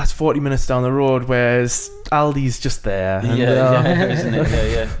 Well, that's 40 minutes down the road, whereas Aldi's just there. And, isn't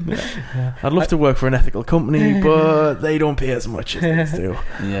it? I'd love to work for an ethical company, but they don't pay as much as they do.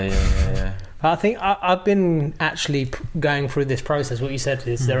 I think I've been actually going through this process. What you said,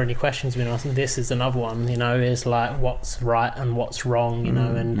 is there any questions you've been asking? This is another one, you know, is like what's right and what's wrong, you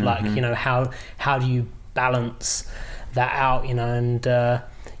know, and like, you know, how do you balance that out, you know, and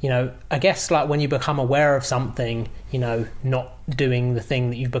you know, I guess like when you become aware of something, you know, not doing the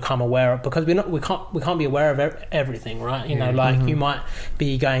thing that you've become aware of, because we can't be aware of everything, right? You know, like you might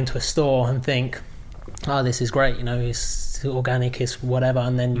be going to a store and think, oh, this is great, you know, it's organic, it's whatever,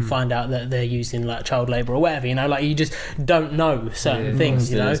 and then you find out that they're using like child labour or whatever, you know, like you just don't know certain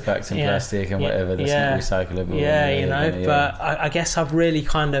things, you know. There's bags in plastic and whatever that's not recyclable. You know, but I guess I've really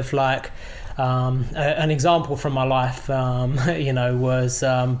kind of like an example from my life, you know, was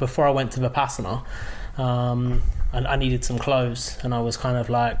before I went to Vipassana, and I needed some clothes, and I was kind of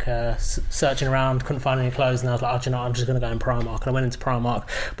like searching around, couldn't find any clothes, and I was like, oh, you know, I'm just going to go in Primark. And I went into Primark,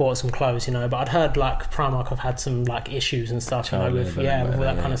 bought some clothes, you know, but I'd heard like Primark have had some like issues and stuff, you know, with all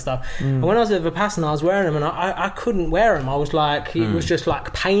that kind of stuff. And when I was at Vipassana, I was wearing them, and I couldn't wear them. I was like, it was just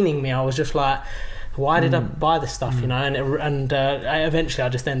like paining me. I was just like, why did I buy this stuff, you know? And eventually I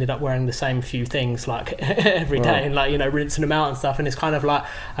just ended up wearing the same few things like every day, and like, you know, rinsing them out and stuff. And it's kind of like,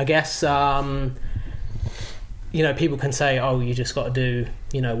 I guess, you know, people can say, oh, you just got to do,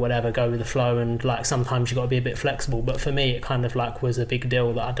 you know, whatever, go with the flow, and like sometimes you got to be a bit flexible. But for me, it kind of like was a big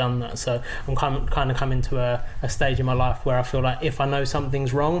deal that I'd done that. So I'm kind of coming to a stage in my life where I feel like if I know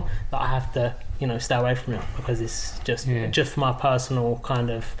something's wrong, that I have to, you know, stay away from it, because it's just for my personal kind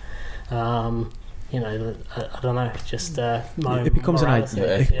of you know, I don't know, just my it becomes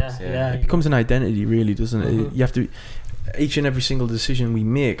it becomes an identity, really, doesn't it? You have to, each and every single decision we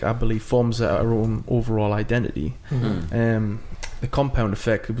make, I believe, forms our own overall identity. The Compound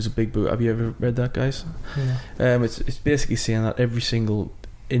Effect, it was a big book. Have you ever read that, guys? It's basically saying that every single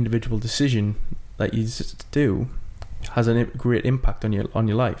individual decision that you do has a great impact on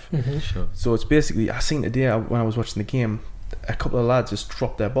your life. Sure. So it's basically, I seen today when I was watching the game, a couple of lads just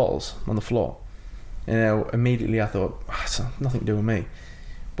dropped their bottles on the floor, and immediately I thought, it's nothing to do with me.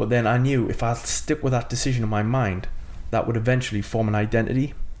 But then I knew if I stick with that decision in my mind, that would eventually form an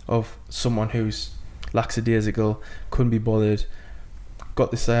identity of someone who's lackadaisical, couldn't be bothered, got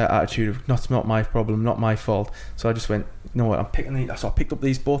this attitude of it's not my problem, not my fault. So I just went, you know what, I'm picking these. So I picked up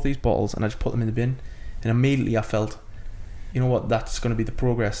both these bottles and I just put them in the bin, and immediately I felt, you know what, that's going to be the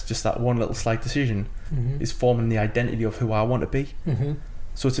progress. Just that one little slight decision is forming the identity of who I want to be.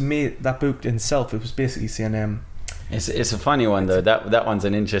 So to me, that book in itself, it was basically saying, it's a funny one though. That one's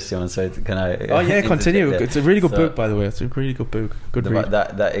an interesting one. So can I? Oh yeah, continue. It's a really good book, by the way. It's a really good book. Good read.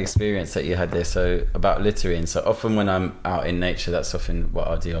 That experience that you had there. So about littering. So often when I'm out in nature, that's often what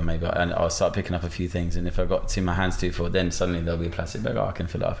I'll do. Or maybe I'll start picking up a few things. And if I got to my hands too full, then suddenly there'll be a plastic bag. I can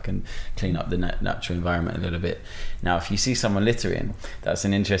fill it up. I can clean up the natural environment a little bit. Now, if you see someone littering, that's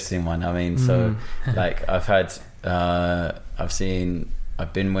an interesting one. I mean, so like I've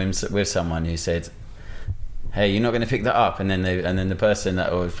been with someone who said, hey, you're not going to pick that up, and then the person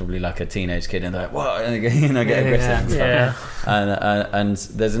that was probably like a teenage kid, and they're like, what, and they get aggressive and stuff. And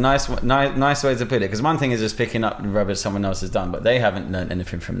there's a nice way to put it, because one thing is just picking up rubbish someone else has done, but they haven't learned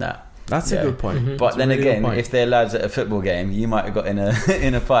anything from that. That's a good point. But then really again, if they're lads at a football game, you might have got in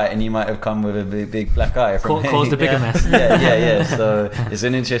a fight, and you might have come with a big black eye from caused a bigger mess. Yeah. So it's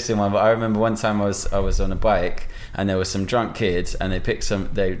an interesting one. But I remember one time I was on a bike, and there were some drunk kids, and they picked some.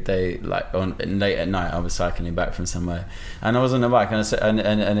 They like on late at night. I was cycling back from somewhere, and I was on the bike,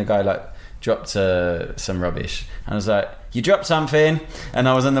 and a guy like dropped some rubbish, and I was like, you dropped something, and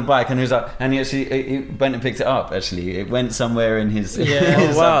I was on the bike, and he was like, and he went and picked it up. Actually, it went somewhere in his. Oh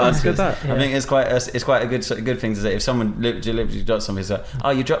wow, that's good. I think it's quite a good thing to say. If someone deliberately dropped something, it's like,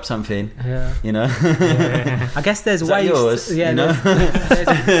 oh, you dropped something. Yeah. You know. I guess there's ways. Yours? You know?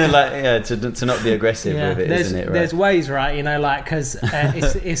 Like to not be aggressive with it, isn't it? Right? There's ways, right? You know, like because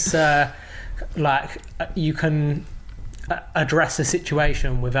it's like you can address a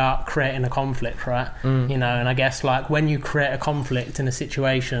situation without creating a conflict, right? You know, and I guess like when you create a conflict in a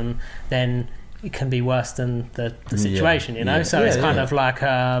situation, then it can be worse than the situation, you know. So it's kind of like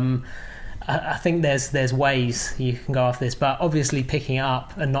I think there's ways you can go after this, but obviously picking it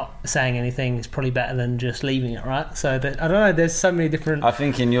up and not saying anything is probably better than just leaving it, right? So I don't know, there's so many different. I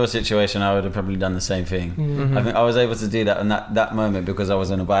think in your situation I would have probably done the same thing. I think I was able to do that in that moment because I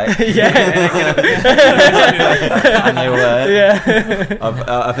was on a bike. And they were.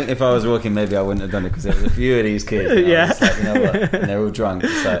 I think if I was walking, maybe I wouldn't have done it, because there was a few of these kids. And I was like, you know what? And they're all drunk.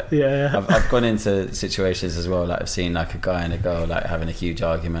 So I've gone into situations as well, like I've seen like a guy and a girl like having a huge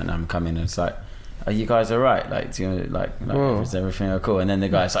argument, and I'm coming and it's like, are you guys alright? Like, do you like is everything cool? And then the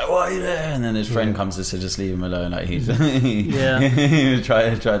guy's like, why are you there? And then his friend comes to say, just leave him alone. Like he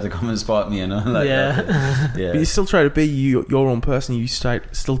tried to come and spark me and all like that. But you still try to be your own person. You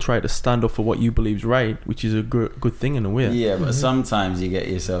still try to stand up for what you believe is right, which is a good thing in a way. Yeah, but sometimes you get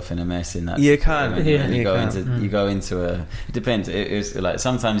yourself in a mess in that. You can. And you go into a. It depends. It's like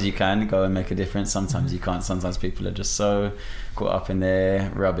sometimes you can go and make a difference. Sometimes you can't. Sometimes people are just so caught up in their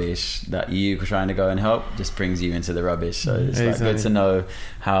rubbish that you trying to go and help just brings you into the rubbish. So it's like good to know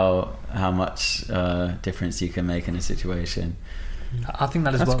how much difference you can make in a situation. I think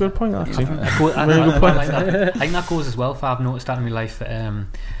that as that's well. a good point, actually. I think that goes as well. For I've noticed that in my life.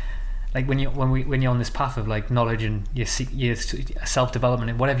 Like when you're on this path of like knowledge and your self-development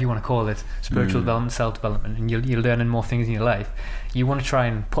and whatever you want to call it, spiritual development, self-development, and you're learning more things in your life, you want to try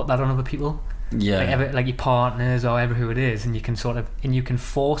and put that on other people. Like your partners or who it is, and you can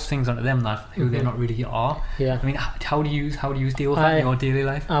force things onto them that who they not really are. I mean, how do you deal with that in your daily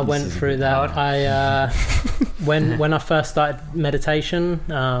life? I went through that. When I first started meditation,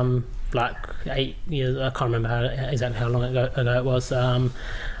 like 8 years, I can't remember exactly how long ago it was.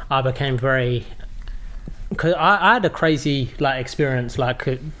 I became very, because I had a crazy like experience, like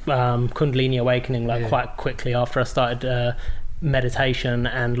Kundalini awakening, like quite quickly after I started meditation,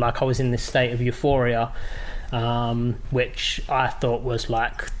 and like I was in this state of euphoria, which I thought was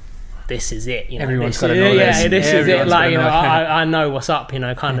like, this is it, you know. Everyone's got to know this. This is it. Like, you know, I know what's up, you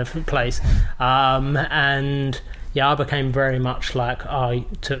know, kind of place. And I became very much like,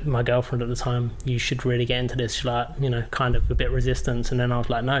 to my girlfriend at the time, you should really get into this, like, you know, kind of a bit resistance. And then I was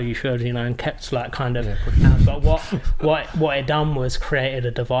like, no, you should, you know, and kept like kind of. But what it done was created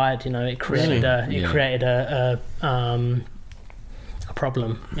a divide, you know. It created a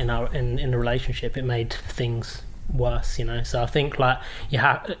problem in the relationship. It made things worse, you know. So I think like you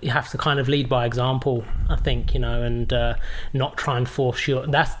have to kind of lead by example, I think, you know, and not try and force your,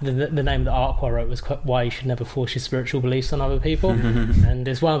 that's the name of the article I wrote was Why You Should Never Force Your Spiritual Beliefs on Other People. And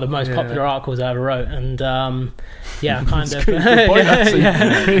it's one of the most popular articles I ever wrote, and yeah, kind of yeah,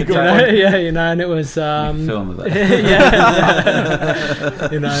 you know, and it was film of that.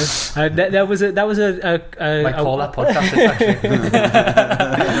 you know, that was a might call that podcast actually.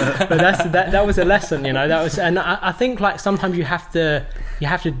 But that was a lesson, you know. That was, and I think like sometimes you have to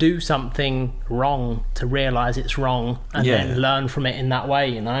do something wrong to realize it's wrong, and then learn from it in that way,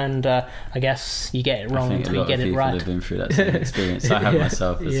 you know. And I guess you get it wrong until you get it right. I've been through that same experience. I have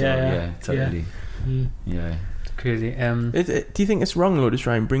myself as well. Yeah, totally. Yeah. Crazy. Do you think it's wrong, though, to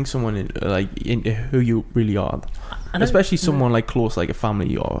try and bring someone in, like, into who you really are, especially someone like close, like a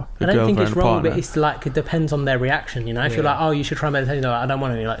family or a girlfriend? I don't think it's wrong, but it's like it depends on their reaction. You know, if you're like, oh, you should try meditation, I don't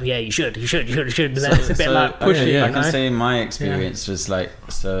want to. You're like, yeah, you should. But then it's a bit like pushy. I can say my experience was like,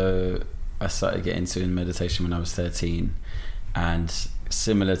 so I started getting into meditation when I was 13, and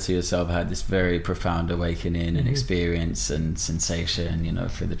similar to yourself, I had this very profound awakening and experience and sensation, you know,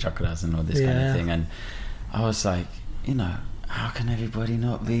 through the chakras and all this kind of thing, and I was like, you know, how can everybody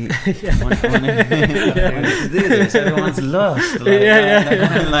not be wanting to do this? Everyone's lost.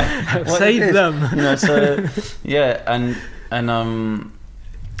 Like, save them. You know, so and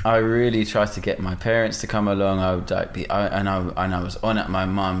I really tried to get my parents to come along. I would like be, I was on at my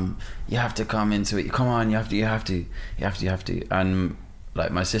mum. You have to come into it. Come on, you have to. And like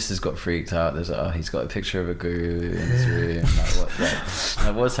my sisters got freaked out. There's like, oh, he's got a picture of a guru in his room.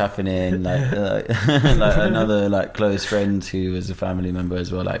 Like what's happening? Like another like close friend who was a family member as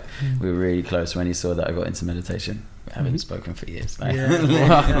well. Like we were really close when he saw that I got into meditation. We haven't spoken for years. Like,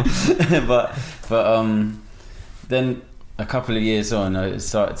 but then a couple of years on, I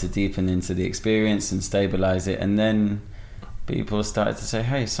started to deepen into the experience and stabilize it, and then people started to say,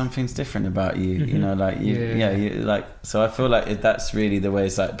 hey, something's different about you, you know, like you like, so I feel like that's really the way.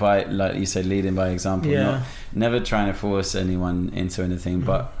 It's like, by, like you said, leading by example, never trying to force anyone into anything,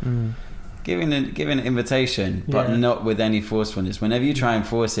 but giving an invitation, but not with any forcefulness. Whenever you try and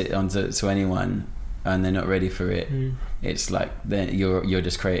force it onto anyone and they're not ready for it, it's like then you're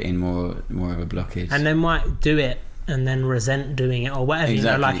just creating more of a blockage, and they might do it and then resent doing it or whatever, you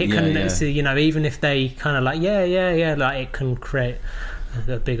know, like it can so, you know, even if they kind of like like it can create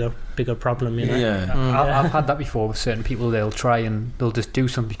a bigger problem, you know. I've had that before with certain people. They'll try and they'll just do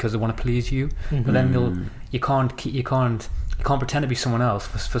something because they want to please you, but then you can't pretend to be someone else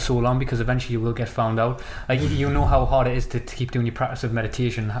for so long, because eventually you will get found out. Like you know how hard it is to keep doing your practice of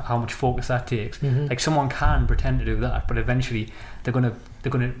meditation, how much focus that takes. Like someone can pretend to do that, but eventually they'll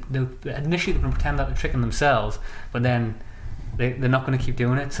initially pretend that they're tricking themselves, but then they're not going to keep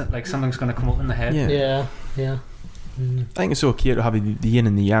doing it. So, like something's going to come up in the head. I think it's okay to have the yin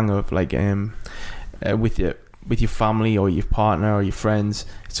and the yang of like with your family or your partner or your friends.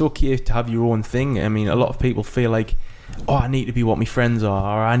 It's okay to have your own thing. I mean, a lot of people feel like, oh, I need to be what my friends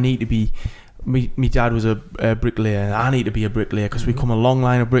are, or I need to be. My dad was a bricklayer, and I need to be a bricklayer because we come a long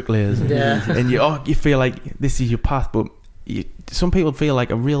line of bricklayers. And you feel like this is your path, but some people feel like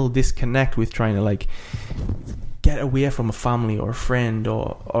a real disconnect with trying to like get away from a family or a friend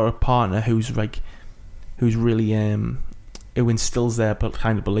or a partner who's really who instills their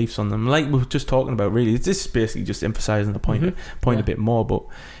kind of beliefs on them. Like we were just talking about, really, this is basically just emphasizing the point a bit more. But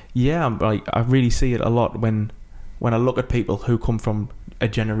I'm like, I really see it a lot when I look at people who come from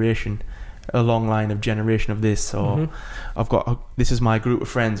a long line of generation of this, or I've got this is my group of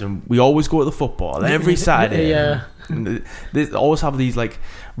friends and we always go to the football every Saturday. They always have these like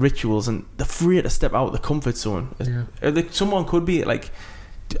rituals, and they're afraid to step out of the comfort zone. Like, someone could be like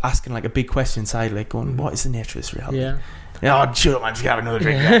asking like a big question inside, like going, what is the nature of this reality? Oh, shut up, man, just have another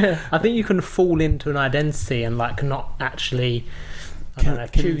drink. I think you can fall into an identity and like not actually, I don't know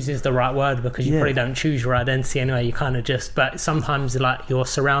if choose is the right word, because you probably don't choose your identity anyway. You kind of just, but sometimes like your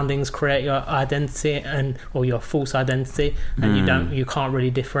surroundings create your identity or your false identity, and you can't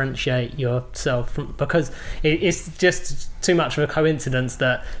really differentiate yourself from, because it's just too much of a coincidence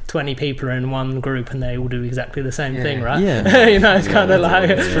that 20 people are in one group and they all do exactly the same thing, right? You know, it's kind of like,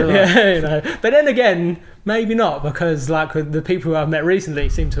 you know. But then again, maybe not, because like the people who I've met recently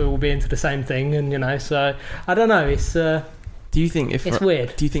seem to all be into the same thing, and you know, so I don't know. It's Do you think if it's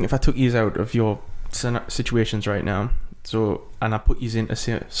weird? Do you think if I took you out of your situations right now, and I put you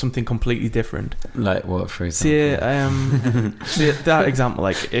into something completely different, like what, for example? Say that example,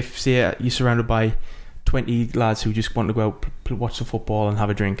 like if say you're surrounded by 20 lads who just want to go out, watch the football and have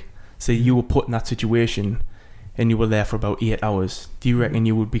a drink. Say you were put in that situation, and you were there for about 8 hours. do you reckon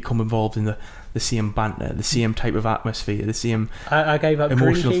you would become involved in the same banter, the same type of atmosphere, the same I gave up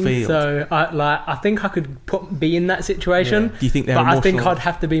emotional drinking, field? so I think I could be in that situation. Do you think they're but emotional? I think I'd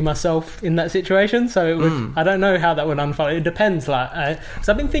have to be myself in that situation, so it would, I don't know how that would unfold. It depends, because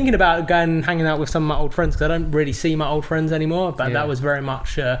I've been thinking about going and hanging out with some of my old friends, because I don't really see my old friends anymore, but that was very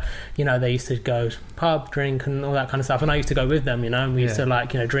much they used to go pub, drink and all that kind of stuff, and I used to go with them, and we used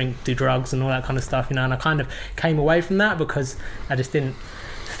to drink, do drugs and all that kind of stuff, and I kind of came away from that because I just didn't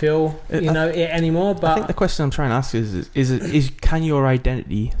feel it anymore. But I think the question I'm trying to ask is can your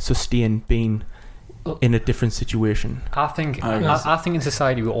identity sustain being in a different situation? I think in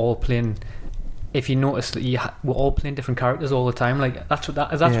society we're all playing. If you notice that we're all playing different characters all the time, like that's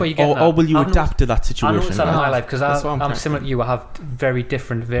where you get. Or will you adapt to that situation? I noticed that in my life because I'm similar to you. I have very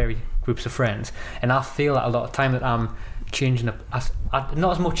groups of friends, and I feel that a lot of time that I'm changing not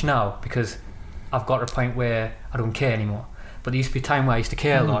as much now because I've got to a point where I don't care anymore. But there used to be a time where I used to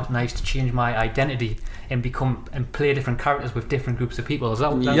care a lot, and I used to change my identity and play different characters with different groups of people.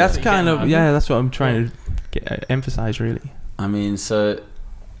 That's that's what I'm trying to emphasize, really. I mean, so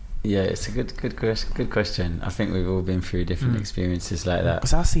yeah, it's a good question. I think we've all been through different experiences like that.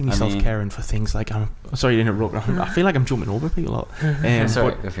 Because I see myself caring for things like I'm sorry to interrupt. I feel like I'm jumping over people a lot.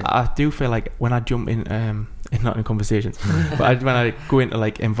 But I do feel like when I jump in, not in conversations, but when I go into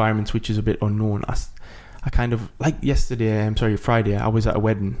like environments which is a bit unknown, I kind of like Friday I was at a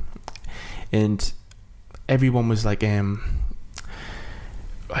wedding and everyone was like going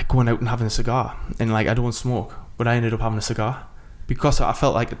out and having a cigar, and like I don't smoke, but I ended up having a cigar because I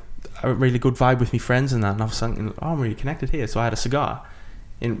felt like a really good vibe with my friends and that, and I was thinking, I'm really connected here, so I had a cigar,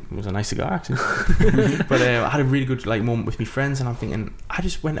 and it was a nice cigar actually. But I had a really good like moment with my friends, and I'm thinking I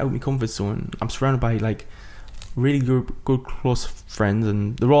just went out of my comfort zone. I'm surrounded by like really good close friends,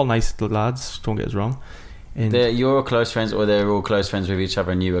 and they're all nice lads, don't get us wrong. They're your close friends, or they're all close friends with each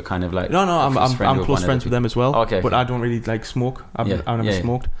other, and you were kind of like I'm close friends with them as well. Okay. But I don't really like smoke. I've never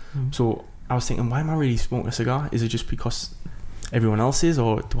smoked. So I was thinking, why am I really smoking a cigar? Is it just because everyone else is,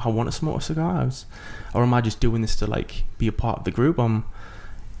 or do I want to smoke a cigar? Or am I just doing this to like be a part of the group?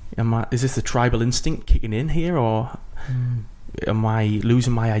 Is this the tribal instinct kicking in here, or am I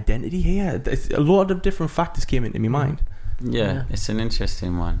losing my identity here? A lot of different factors came into my mind. Yeah, it's an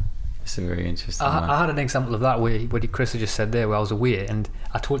interesting one. It's a very interesting one. I had an example of that where Chris had just said there, where I was away, and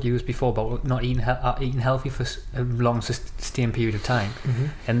I told you this before about not eating healthy for a long sustained period of time,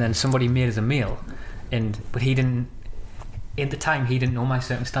 and then somebody made us a meal, but he didn't. In the time, he didn't know my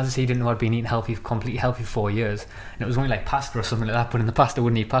circumstances. He didn't know I'd been eating completely healthy for 4 years, and it was only like pasta or something like that. But in the pasta, I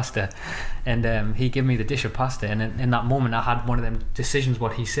wouldn't eat pasta, and he gave me the dish of pasta, and in that moment, I had one of them decisions.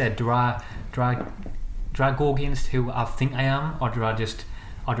 What he said: do I go against who I think I am, or do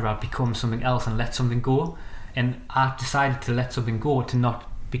I become something else and let something go? And I decided to let something go,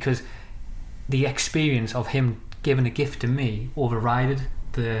 because the experience of him giving a gift to me overrided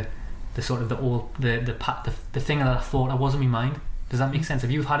the sort of the thing that I thought I was in my mind. Does that make sense?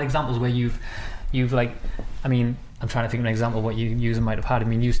 Have you had examples where you've like, I mean, I'm trying to think of an example of what you might have had. I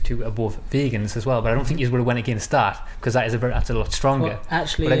mean, you two are both vegans as well, but I don't think you would have went against that, because that's a lot stronger. Well,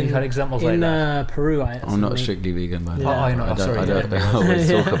 actually, but have you had examples like that? Peru, I'm not strictly vegan, but I don't always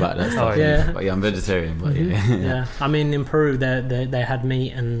talk about that stuff. But I'm vegetarian, but yeah. I mean, in Peru, they had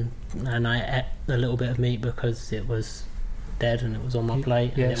meat, and I ate a little bit of meat because it was dead and it was on my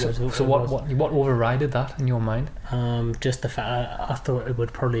plate. Yeah. So what overrided that in your mind? Just the fact I thought it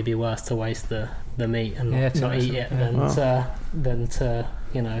would probably be worse to waste the meat and not eat it than to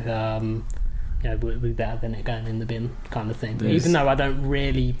would be better than it going in the bin, kind of thing. Even though I don't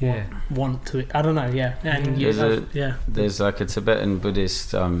really want to. I don't know. Yeah. And there's like a Tibetan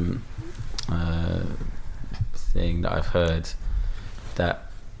Buddhist thing that I've heard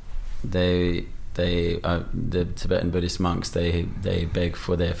that the Tibetan Buddhist monks they beg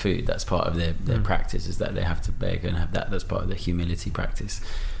for their food. That's part of their practice, is that they have to beg and have that's part of the humility practice.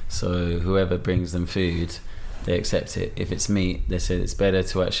 So whoever brings them food, they accept it. If it's meat, they say it's better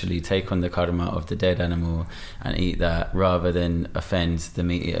to actually take on the karma of the dead animal and eat that, rather than offend the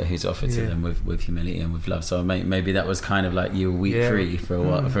meat eater who's offered to them with humility and with love. So maybe that was kind of like you were wheat free for a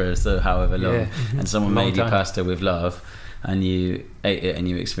while, for however long, and someone made you pasta with love, and you ate it and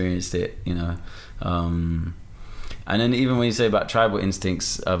you experienced it, and then even when you say about tribal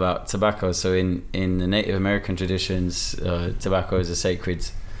instincts about tobacco, so in the Native American traditions, tobacco is a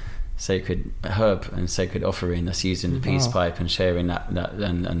sacred herb and sacred offering that's used in the peace pipe and sharing that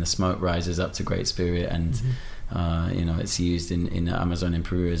and the smoke rises up to Great Spirit, and it's used in the Amazon in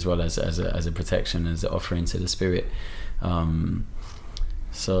Peru as well as a protection, as an offering to the spirit.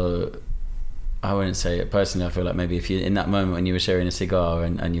 So I wouldn't say it personally. I feel like maybe if you in that moment when you were sharing a cigar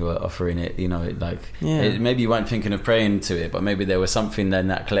and you were offering it, you know, like maybe you weren't thinking of praying to it, but maybe there was something then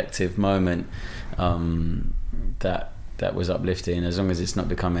that collective moment that was uplifting, as long as it's not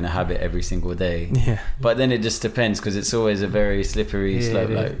becoming a habit every single day. Yeah. But then it just depends, because it's always a very slippery slope.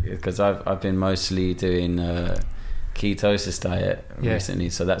 Like, because I've been mostly doing ketosis diet recently,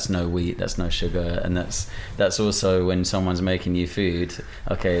 so that's no wheat, that's no sugar, and that's also when someone's making you food.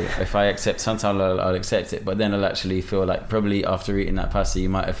 Okay, if I accept, sometimes I'll accept it, but then I'll actually feel like probably after eating that pasta you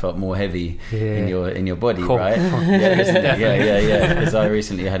might have felt more heavy in your body, right? Yeah. Because I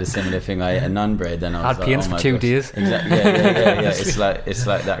recently had a similar thing. I ate a naan bread and I was had pains for 2 days. Exactly. Yeah. It's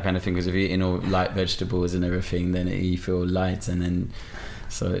like that kind of thing, because if you're eating all light vegetables and everything, then you feel light, and then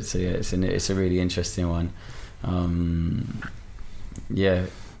so it's a really interesting one. I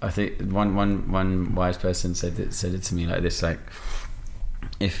think one wise person said it to me like this, like,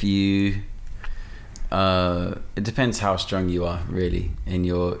 if you it depends how strong you are really in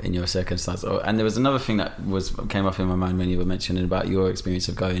your circumstance. And there was another thing that came up in my mind when you were mentioning about your experience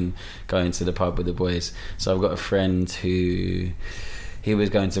of going to the pub with the boys. So I've got a friend who, he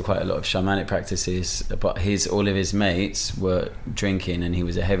was going to quite a lot of shamanic practices, but all of his mates were drinking, and he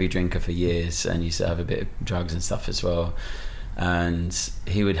was a heavy drinker for years and used to have a bit of drugs and stuff as well. And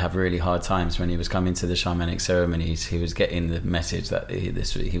he would have really hard times when he was coming to the shamanic ceremonies. He was getting the message that he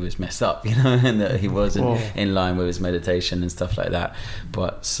was messed up, you know, and that he wasn't in line with his meditation and stuff like that.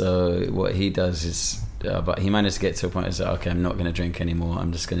 But so what he does is, but he managed to get to a point where he's like, okay, I'm not going to drink anymore.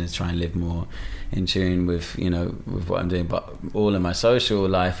 I'm just going to try and live more in tune with what I'm doing. But all of my social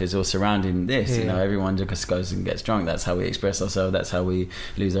life is all surrounding this. You know, everyone just goes and gets drunk. That's how we express ourselves. That's how we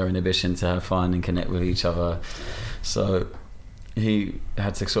lose our inhibition to have fun and connect with each other. So he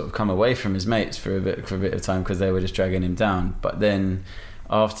had to sort of come away from his mates for a bit of time, because they were just dragging him down. But then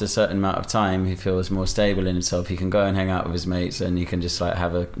after a certain amount of time, he feels more stable in himself. He can go and hang out with his mates, and you can just like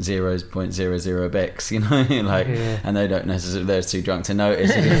have a 0.00 Bex, you know, like, and they don't necessarily, they're too drunk to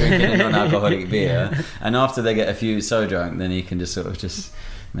notice if you're drinking a non-alcoholic beer. And after they get a few so drunk, then he can just sort of just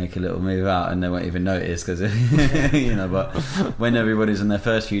make a little move out, and they won't even notice, because you know. But when everybody's in their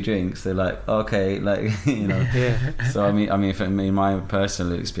first few drinks, they're like, okay, like, you know. So I mean, for me, my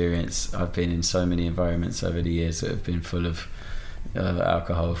personal experience, I've been in so many environments over the years that have been full of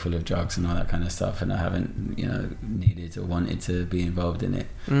alcohol, full of drugs and all that kind of stuff, and I haven't, you know, needed or wanted to be involved in it.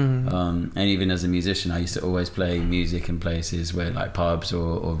 And even as a musician, I used to always play music in places where, like, pubs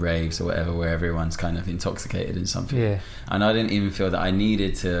or raves or whatever, where everyone's kind of intoxicated in something, and I didn't even feel that I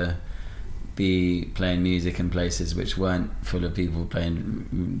needed to be playing music in places which weren't full of people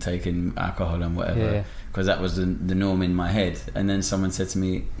taking alcohol and whatever, because that was the norm in my head. And then someone said to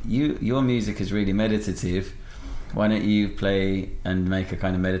me, your music is really meditative, why don't you play and make a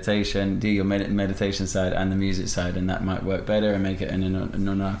kind of meditation, do your meditation side and the music side, and that might work better and make it in a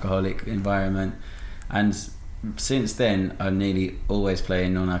non-alcoholic environment. And since then, I nearly always play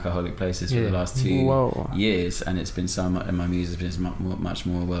in non-alcoholic places for the last 2 years, and it's been so much, and my music has been much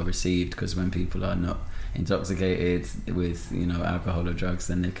more well received, because when people are not intoxicated with, you know, alcohol or drugs,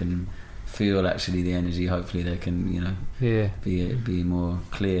 then they can feel actually the energy. Hopefully they can, you know, be more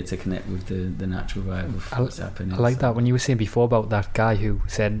clear to connect with the natural vibe of what's happening. I like that when you were saying before about that guy who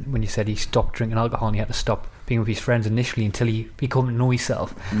said, when you said he stopped drinking alcohol and he had to stop being with his friends initially until he became to know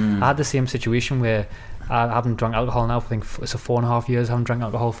himself. I had the same situation where I haven't drunk alcohol now, I think it's 4.5 years I haven't drank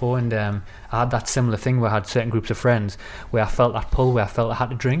alcohol for, and I had that similar thing where I had certain groups of friends where I felt that pull, where I felt I had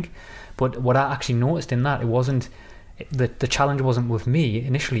to drink. But what I actually noticed in that, it wasn't, the challenge wasn't with me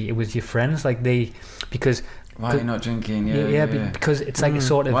initially, it was your friends, like because why are you not drinking? Because it's like a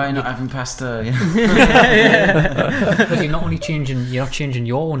sort of, why are you not having pasta? Because you're not changing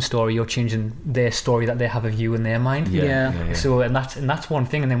your own story, you're changing their story that they have of you in their mind. So and that's one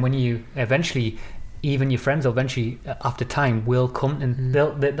thing. And then when you eventually, even your friends eventually after time will come and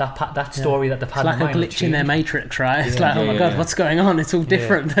that story that they've had, it's like a glitch in their matrix, right? It's like, oh my god, what's going on? It's all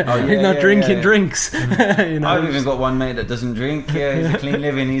different. He's not drinking drinks. You know? I've even got one mate that doesn't drink. He's a clean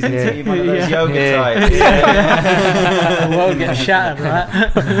living. He's into one of those yoga types. The world gets shattered,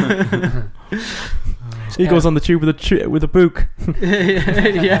 right? He goes on the tube with a book.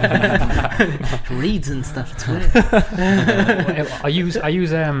 Reads and stuff. It's weird. I use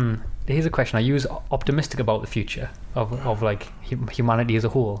here's a question. Are you optimistic about the future of like humanity as a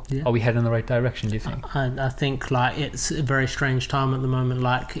whole? Are we heading in the right direction, do you think? I think, like, it's a very strange time at the moment.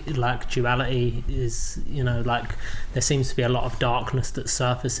 Like duality is, you know, like there seems to be a lot of darkness that's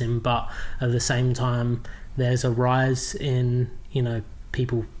surfacing, but at the same time there's a rise in, you know,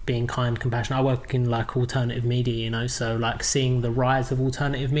 people being kind, compassionate. I work in like alternative media, you know, so like seeing the rise of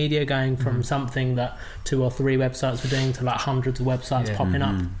alternative media going from something that 2 or 3 websites were doing to like hundreds of websites popping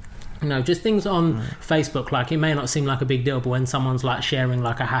up. You know, just things on Facebook, like it may not seem like a big deal, but when someone's like sharing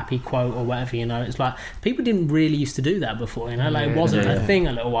like a happy quote or whatever, you know, it's like people didn't really used to do that before, you know, like it wasn't a thing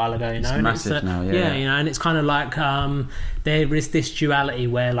a little while ago, you know. It's and massive it's, now, you know, and it's kind of like there is this duality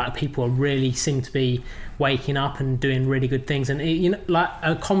where like people really seem to be waking up and doing really good things, and you know,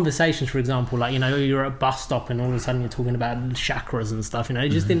 like conversations, for example, like, you know, you're at a bus stop and all of a sudden you're talking about chakras and stuff, you know, it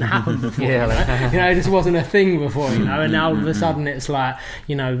just didn't happen before. You know, it just wasn't a thing before, you know, and now all of a sudden it's like,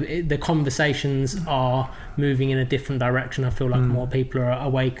 you know, the conversations are moving in a different direction. I feel like more people are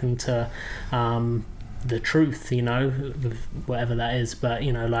awakened to the truth, you know, whatever that is, but,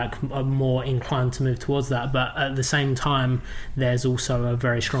 you know, like are more inclined to move towards that. But at the same time, there's also a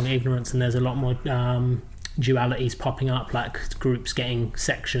very strong ignorance, and there's a lot more dualities popping up, like groups getting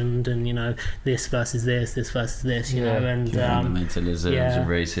sectioned, and, you know, this versus this versus this, you know, and fundamentalisms and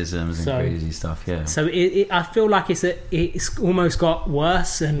racisms and crazy stuff. So I feel like it's almost got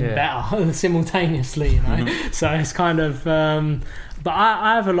worse and better simultaneously, you know. So it's kind of but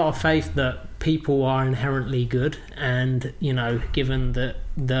I have a lot of faith that people are inherently good, and, you know, given that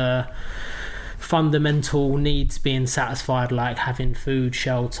the fundamental needs being satisfied, like having food,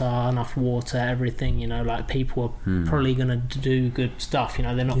 shelter, enough water, everything, you know, like people are probably going to do good stuff, you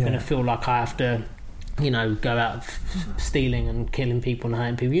know. They're not going to feel like I have to, you know, go out stealing and killing people and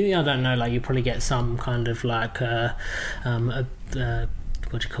hurting people. I don't know, like you probably get some kind of like what do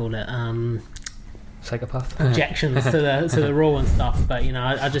you call it, psychopath objections to the rule and stuff, but, you know,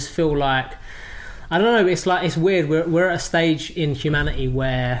 I just feel like, I don't know, it's like, it's weird, we're at a stage in humanity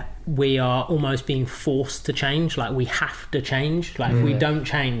where we are almost being forced to change. Like we have to change, like if we don't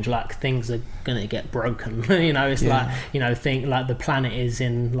change, like things are gonna get broken. You know, it's like, you know, think like the planet is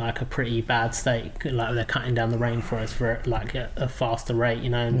in like a pretty bad state, like they're cutting down the rainforest for like a faster rate, you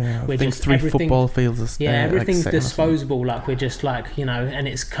know, and we're just 3 football fields everything's like disposable, like we're just like, you know, and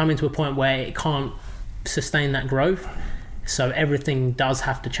it's coming to a point where it can't sustain that growth. So everything does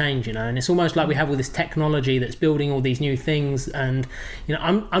have to change, you know, and it's almost like we have all this technology that's building all these new things, and, you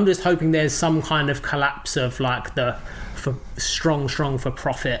know, I'm just hoping there's some kind of collapse of like the for strong for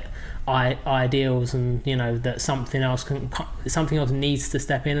profit ideals, and, you know, that something else needs to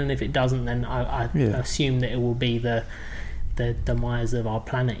step in, and if it doesn't, then I assume that it will be the demise of our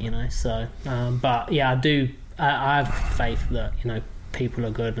planet, you know. So but yeah, I have faith that, you know, people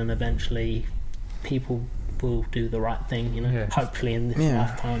are good, and eventually people will do the right thing, you know, hopefully in this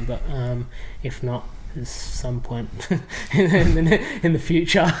lifetime, but if not, there's some point in the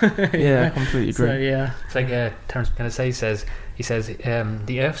future. I completely agree. So it's like Terence McKenna says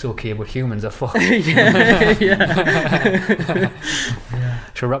the Earth's okay, but humans are fucked. Yeah.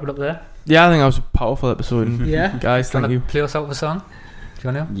 Shall we wrap it up there? Yeah, I think that was a powerful episode. Guys, thank you. Play us out with a song. Do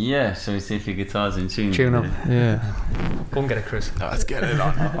you want to? Yeah, so we see if your guitar's in tune. Tune up. Yeah. Go and get it, Chris. No, let's get it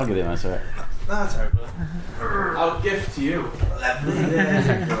on. I'll get it, man. Sorry. That's terrible. I'll give to you.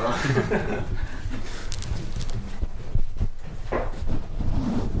 There you go.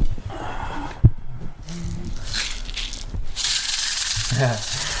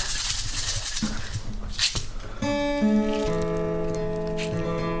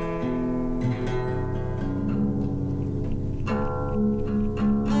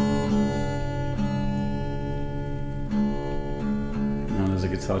 There's a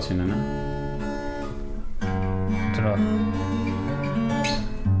guitar tune in there.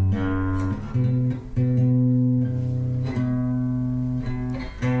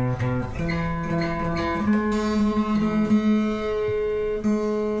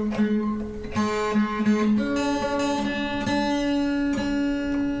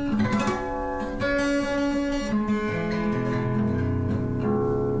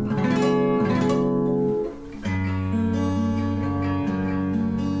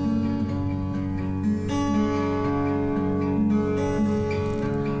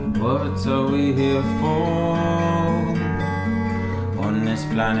 What are we here for on this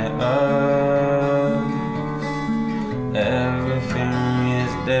planet Earth? Everything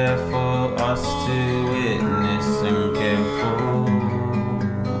is there for us to witness and care for.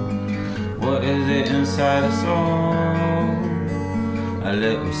 What is it inside us all? A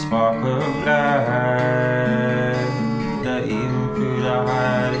little spark of life that even through the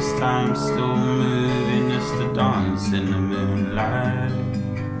hardest times still moving us to dance in the moonlight.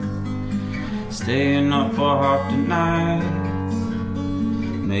 Staying up for half the night,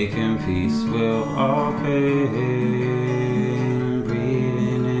 making peace with our pain,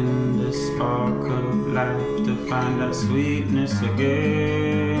 breathing in the spark of life to find find that sweetness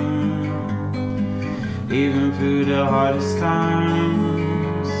again. Even through the hardest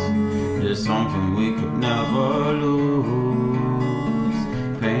times, there's something we could never lose.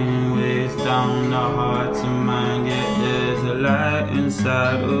 Pain weighs down the heart and mind, yet there's a light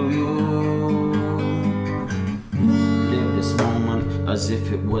inside of you. Live this moment as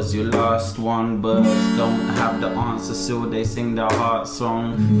if it was your last one. Birds don't have the answer, so they sing their heart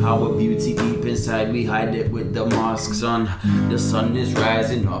song. Our beauty deep inside, we hide it with the masks on. The sun is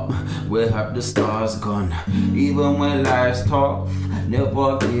rising up, where have the stars gone? Even when life's tough,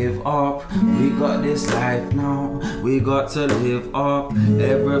 never give up. We got this life now, we got to live up.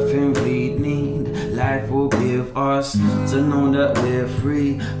 Everything we need, life will give us. To know that we're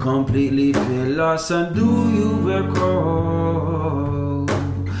free, completely feel us. And do you recall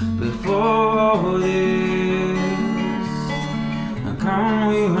before this? And can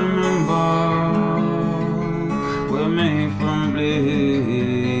we remember we're made from bliss?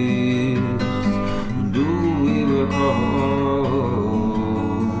 Do we recall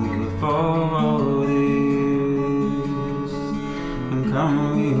before this? And can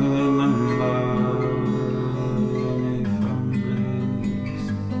we remember we're made from bliss?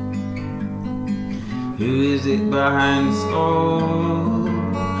 Who is it behind the skull?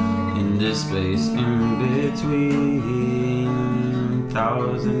 The space in between,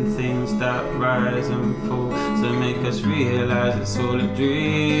 thousand things that rise and fall to make us realize it's all a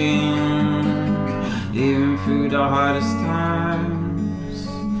dream. Even through the hardest times,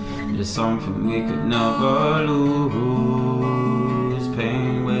 there's something we could never lose.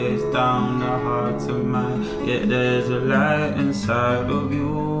 Pain weighs down the heart and mind, yet there's a light inside of you.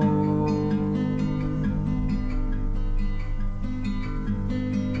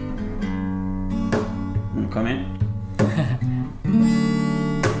 Come in.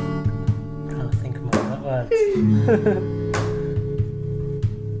 Trying to think of my words.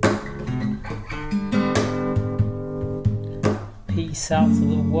 Peace out to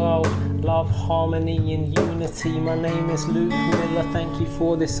the world, love, harmony and unity. My name is Luke Miller, thank you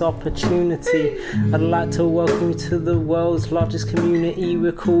for this opportunity. I'd like to welcome you to the world's largest community.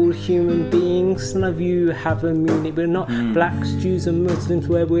 We're called human beings, none of you have immunity. We're not blacks, Jews and Muslims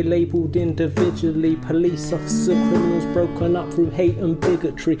where we're labelled individually. Police officer, criminals broken up through hate and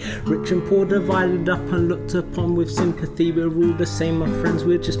bigotry. Rich and poor divided up and looked upon with sympathy. We're all the same, my friends,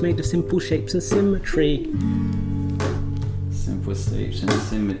 we're just made of simple shapes and symmetry. Simple shapes and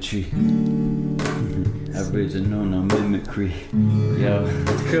symmetry. Original, no mimicry. Yo,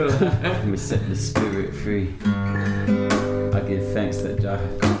 we set the spirit free. I give thanks that Jah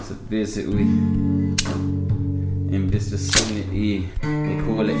comes to visit we. In this vicinity, they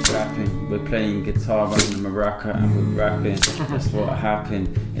call it rapping. We're playing guitar on the maraca and we're rapping. That's what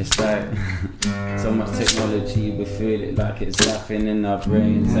happened. It's like so much technology, we feel it like it's happening in our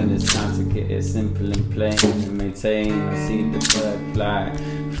brains. And it's time to get it simple and plain and maintain. I see the bird fly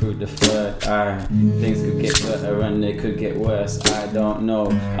through the third eye. Things could get better and they could get worse. I don't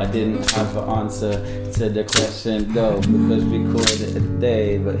know. I didn't have an answer to the question though, because we called it a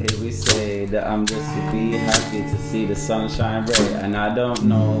day. But here we say that I'm just to be happy to see the sunshine ray. And I don't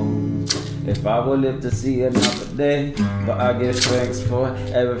know if I will live to see another day, but I give thanks for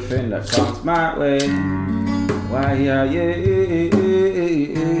everything that comes my way. Why are you?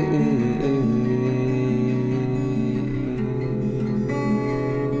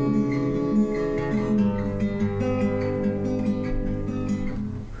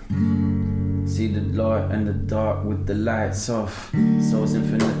 See the light and the dark with the lights off. Soul's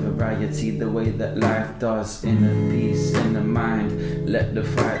infinite variety, the way that life does. Inner peace in the mind, let the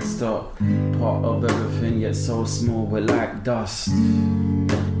fight stop. Part of everything, yet so small, we're like dust.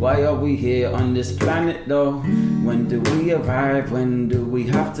 Why are we here on this planet though? When do we arrive? When do we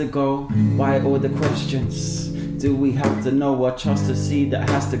have to go? Why all the questions? Do we have to know or trust a seed that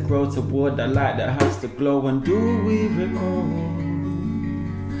has to grow toward the light that has to glow? And do we recall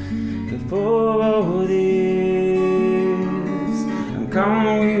before all this? And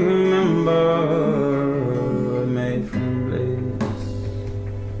can we remember we're made from bliss?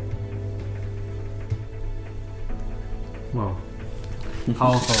 Wow.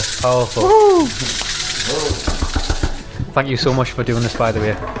 Powerful. Powerful. Thank you so much for doing this, by the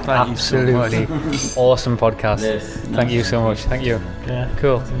way. Absolutely awesome podcast. Yes. Thank you so much. Thank you. Yeah.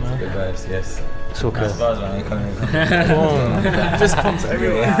 Cool. Good vibes, yes. So cool. Nice bars, man. Fist pumps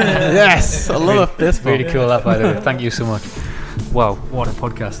everywhere. Yes, I love a fist pump. Really cool that, by the way. Thank you so much. Wow, what a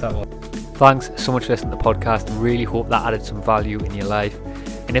podcast that was. Thanks so much for listening to the podcast. I really hope that added some value in your life.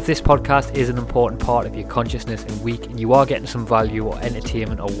 And if this podcast is an important part of your consciousness and week, and you are getting some value or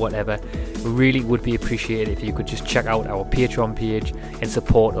entertainment or whatever, we really would be appreciated if you could just check out our Patreon page and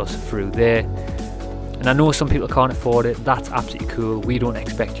support us through there. And I know some people can't afford it. That's absolutely cool. We don't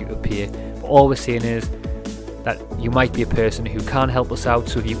expect you to pay. But all we're saying is that you might be a person who can help us out.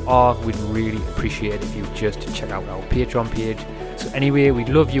 So if you are, we'd really appreciate it if you just check out our Patreon page. So anyway, we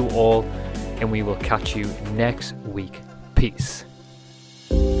love you all, and we will catch you next week. Peace.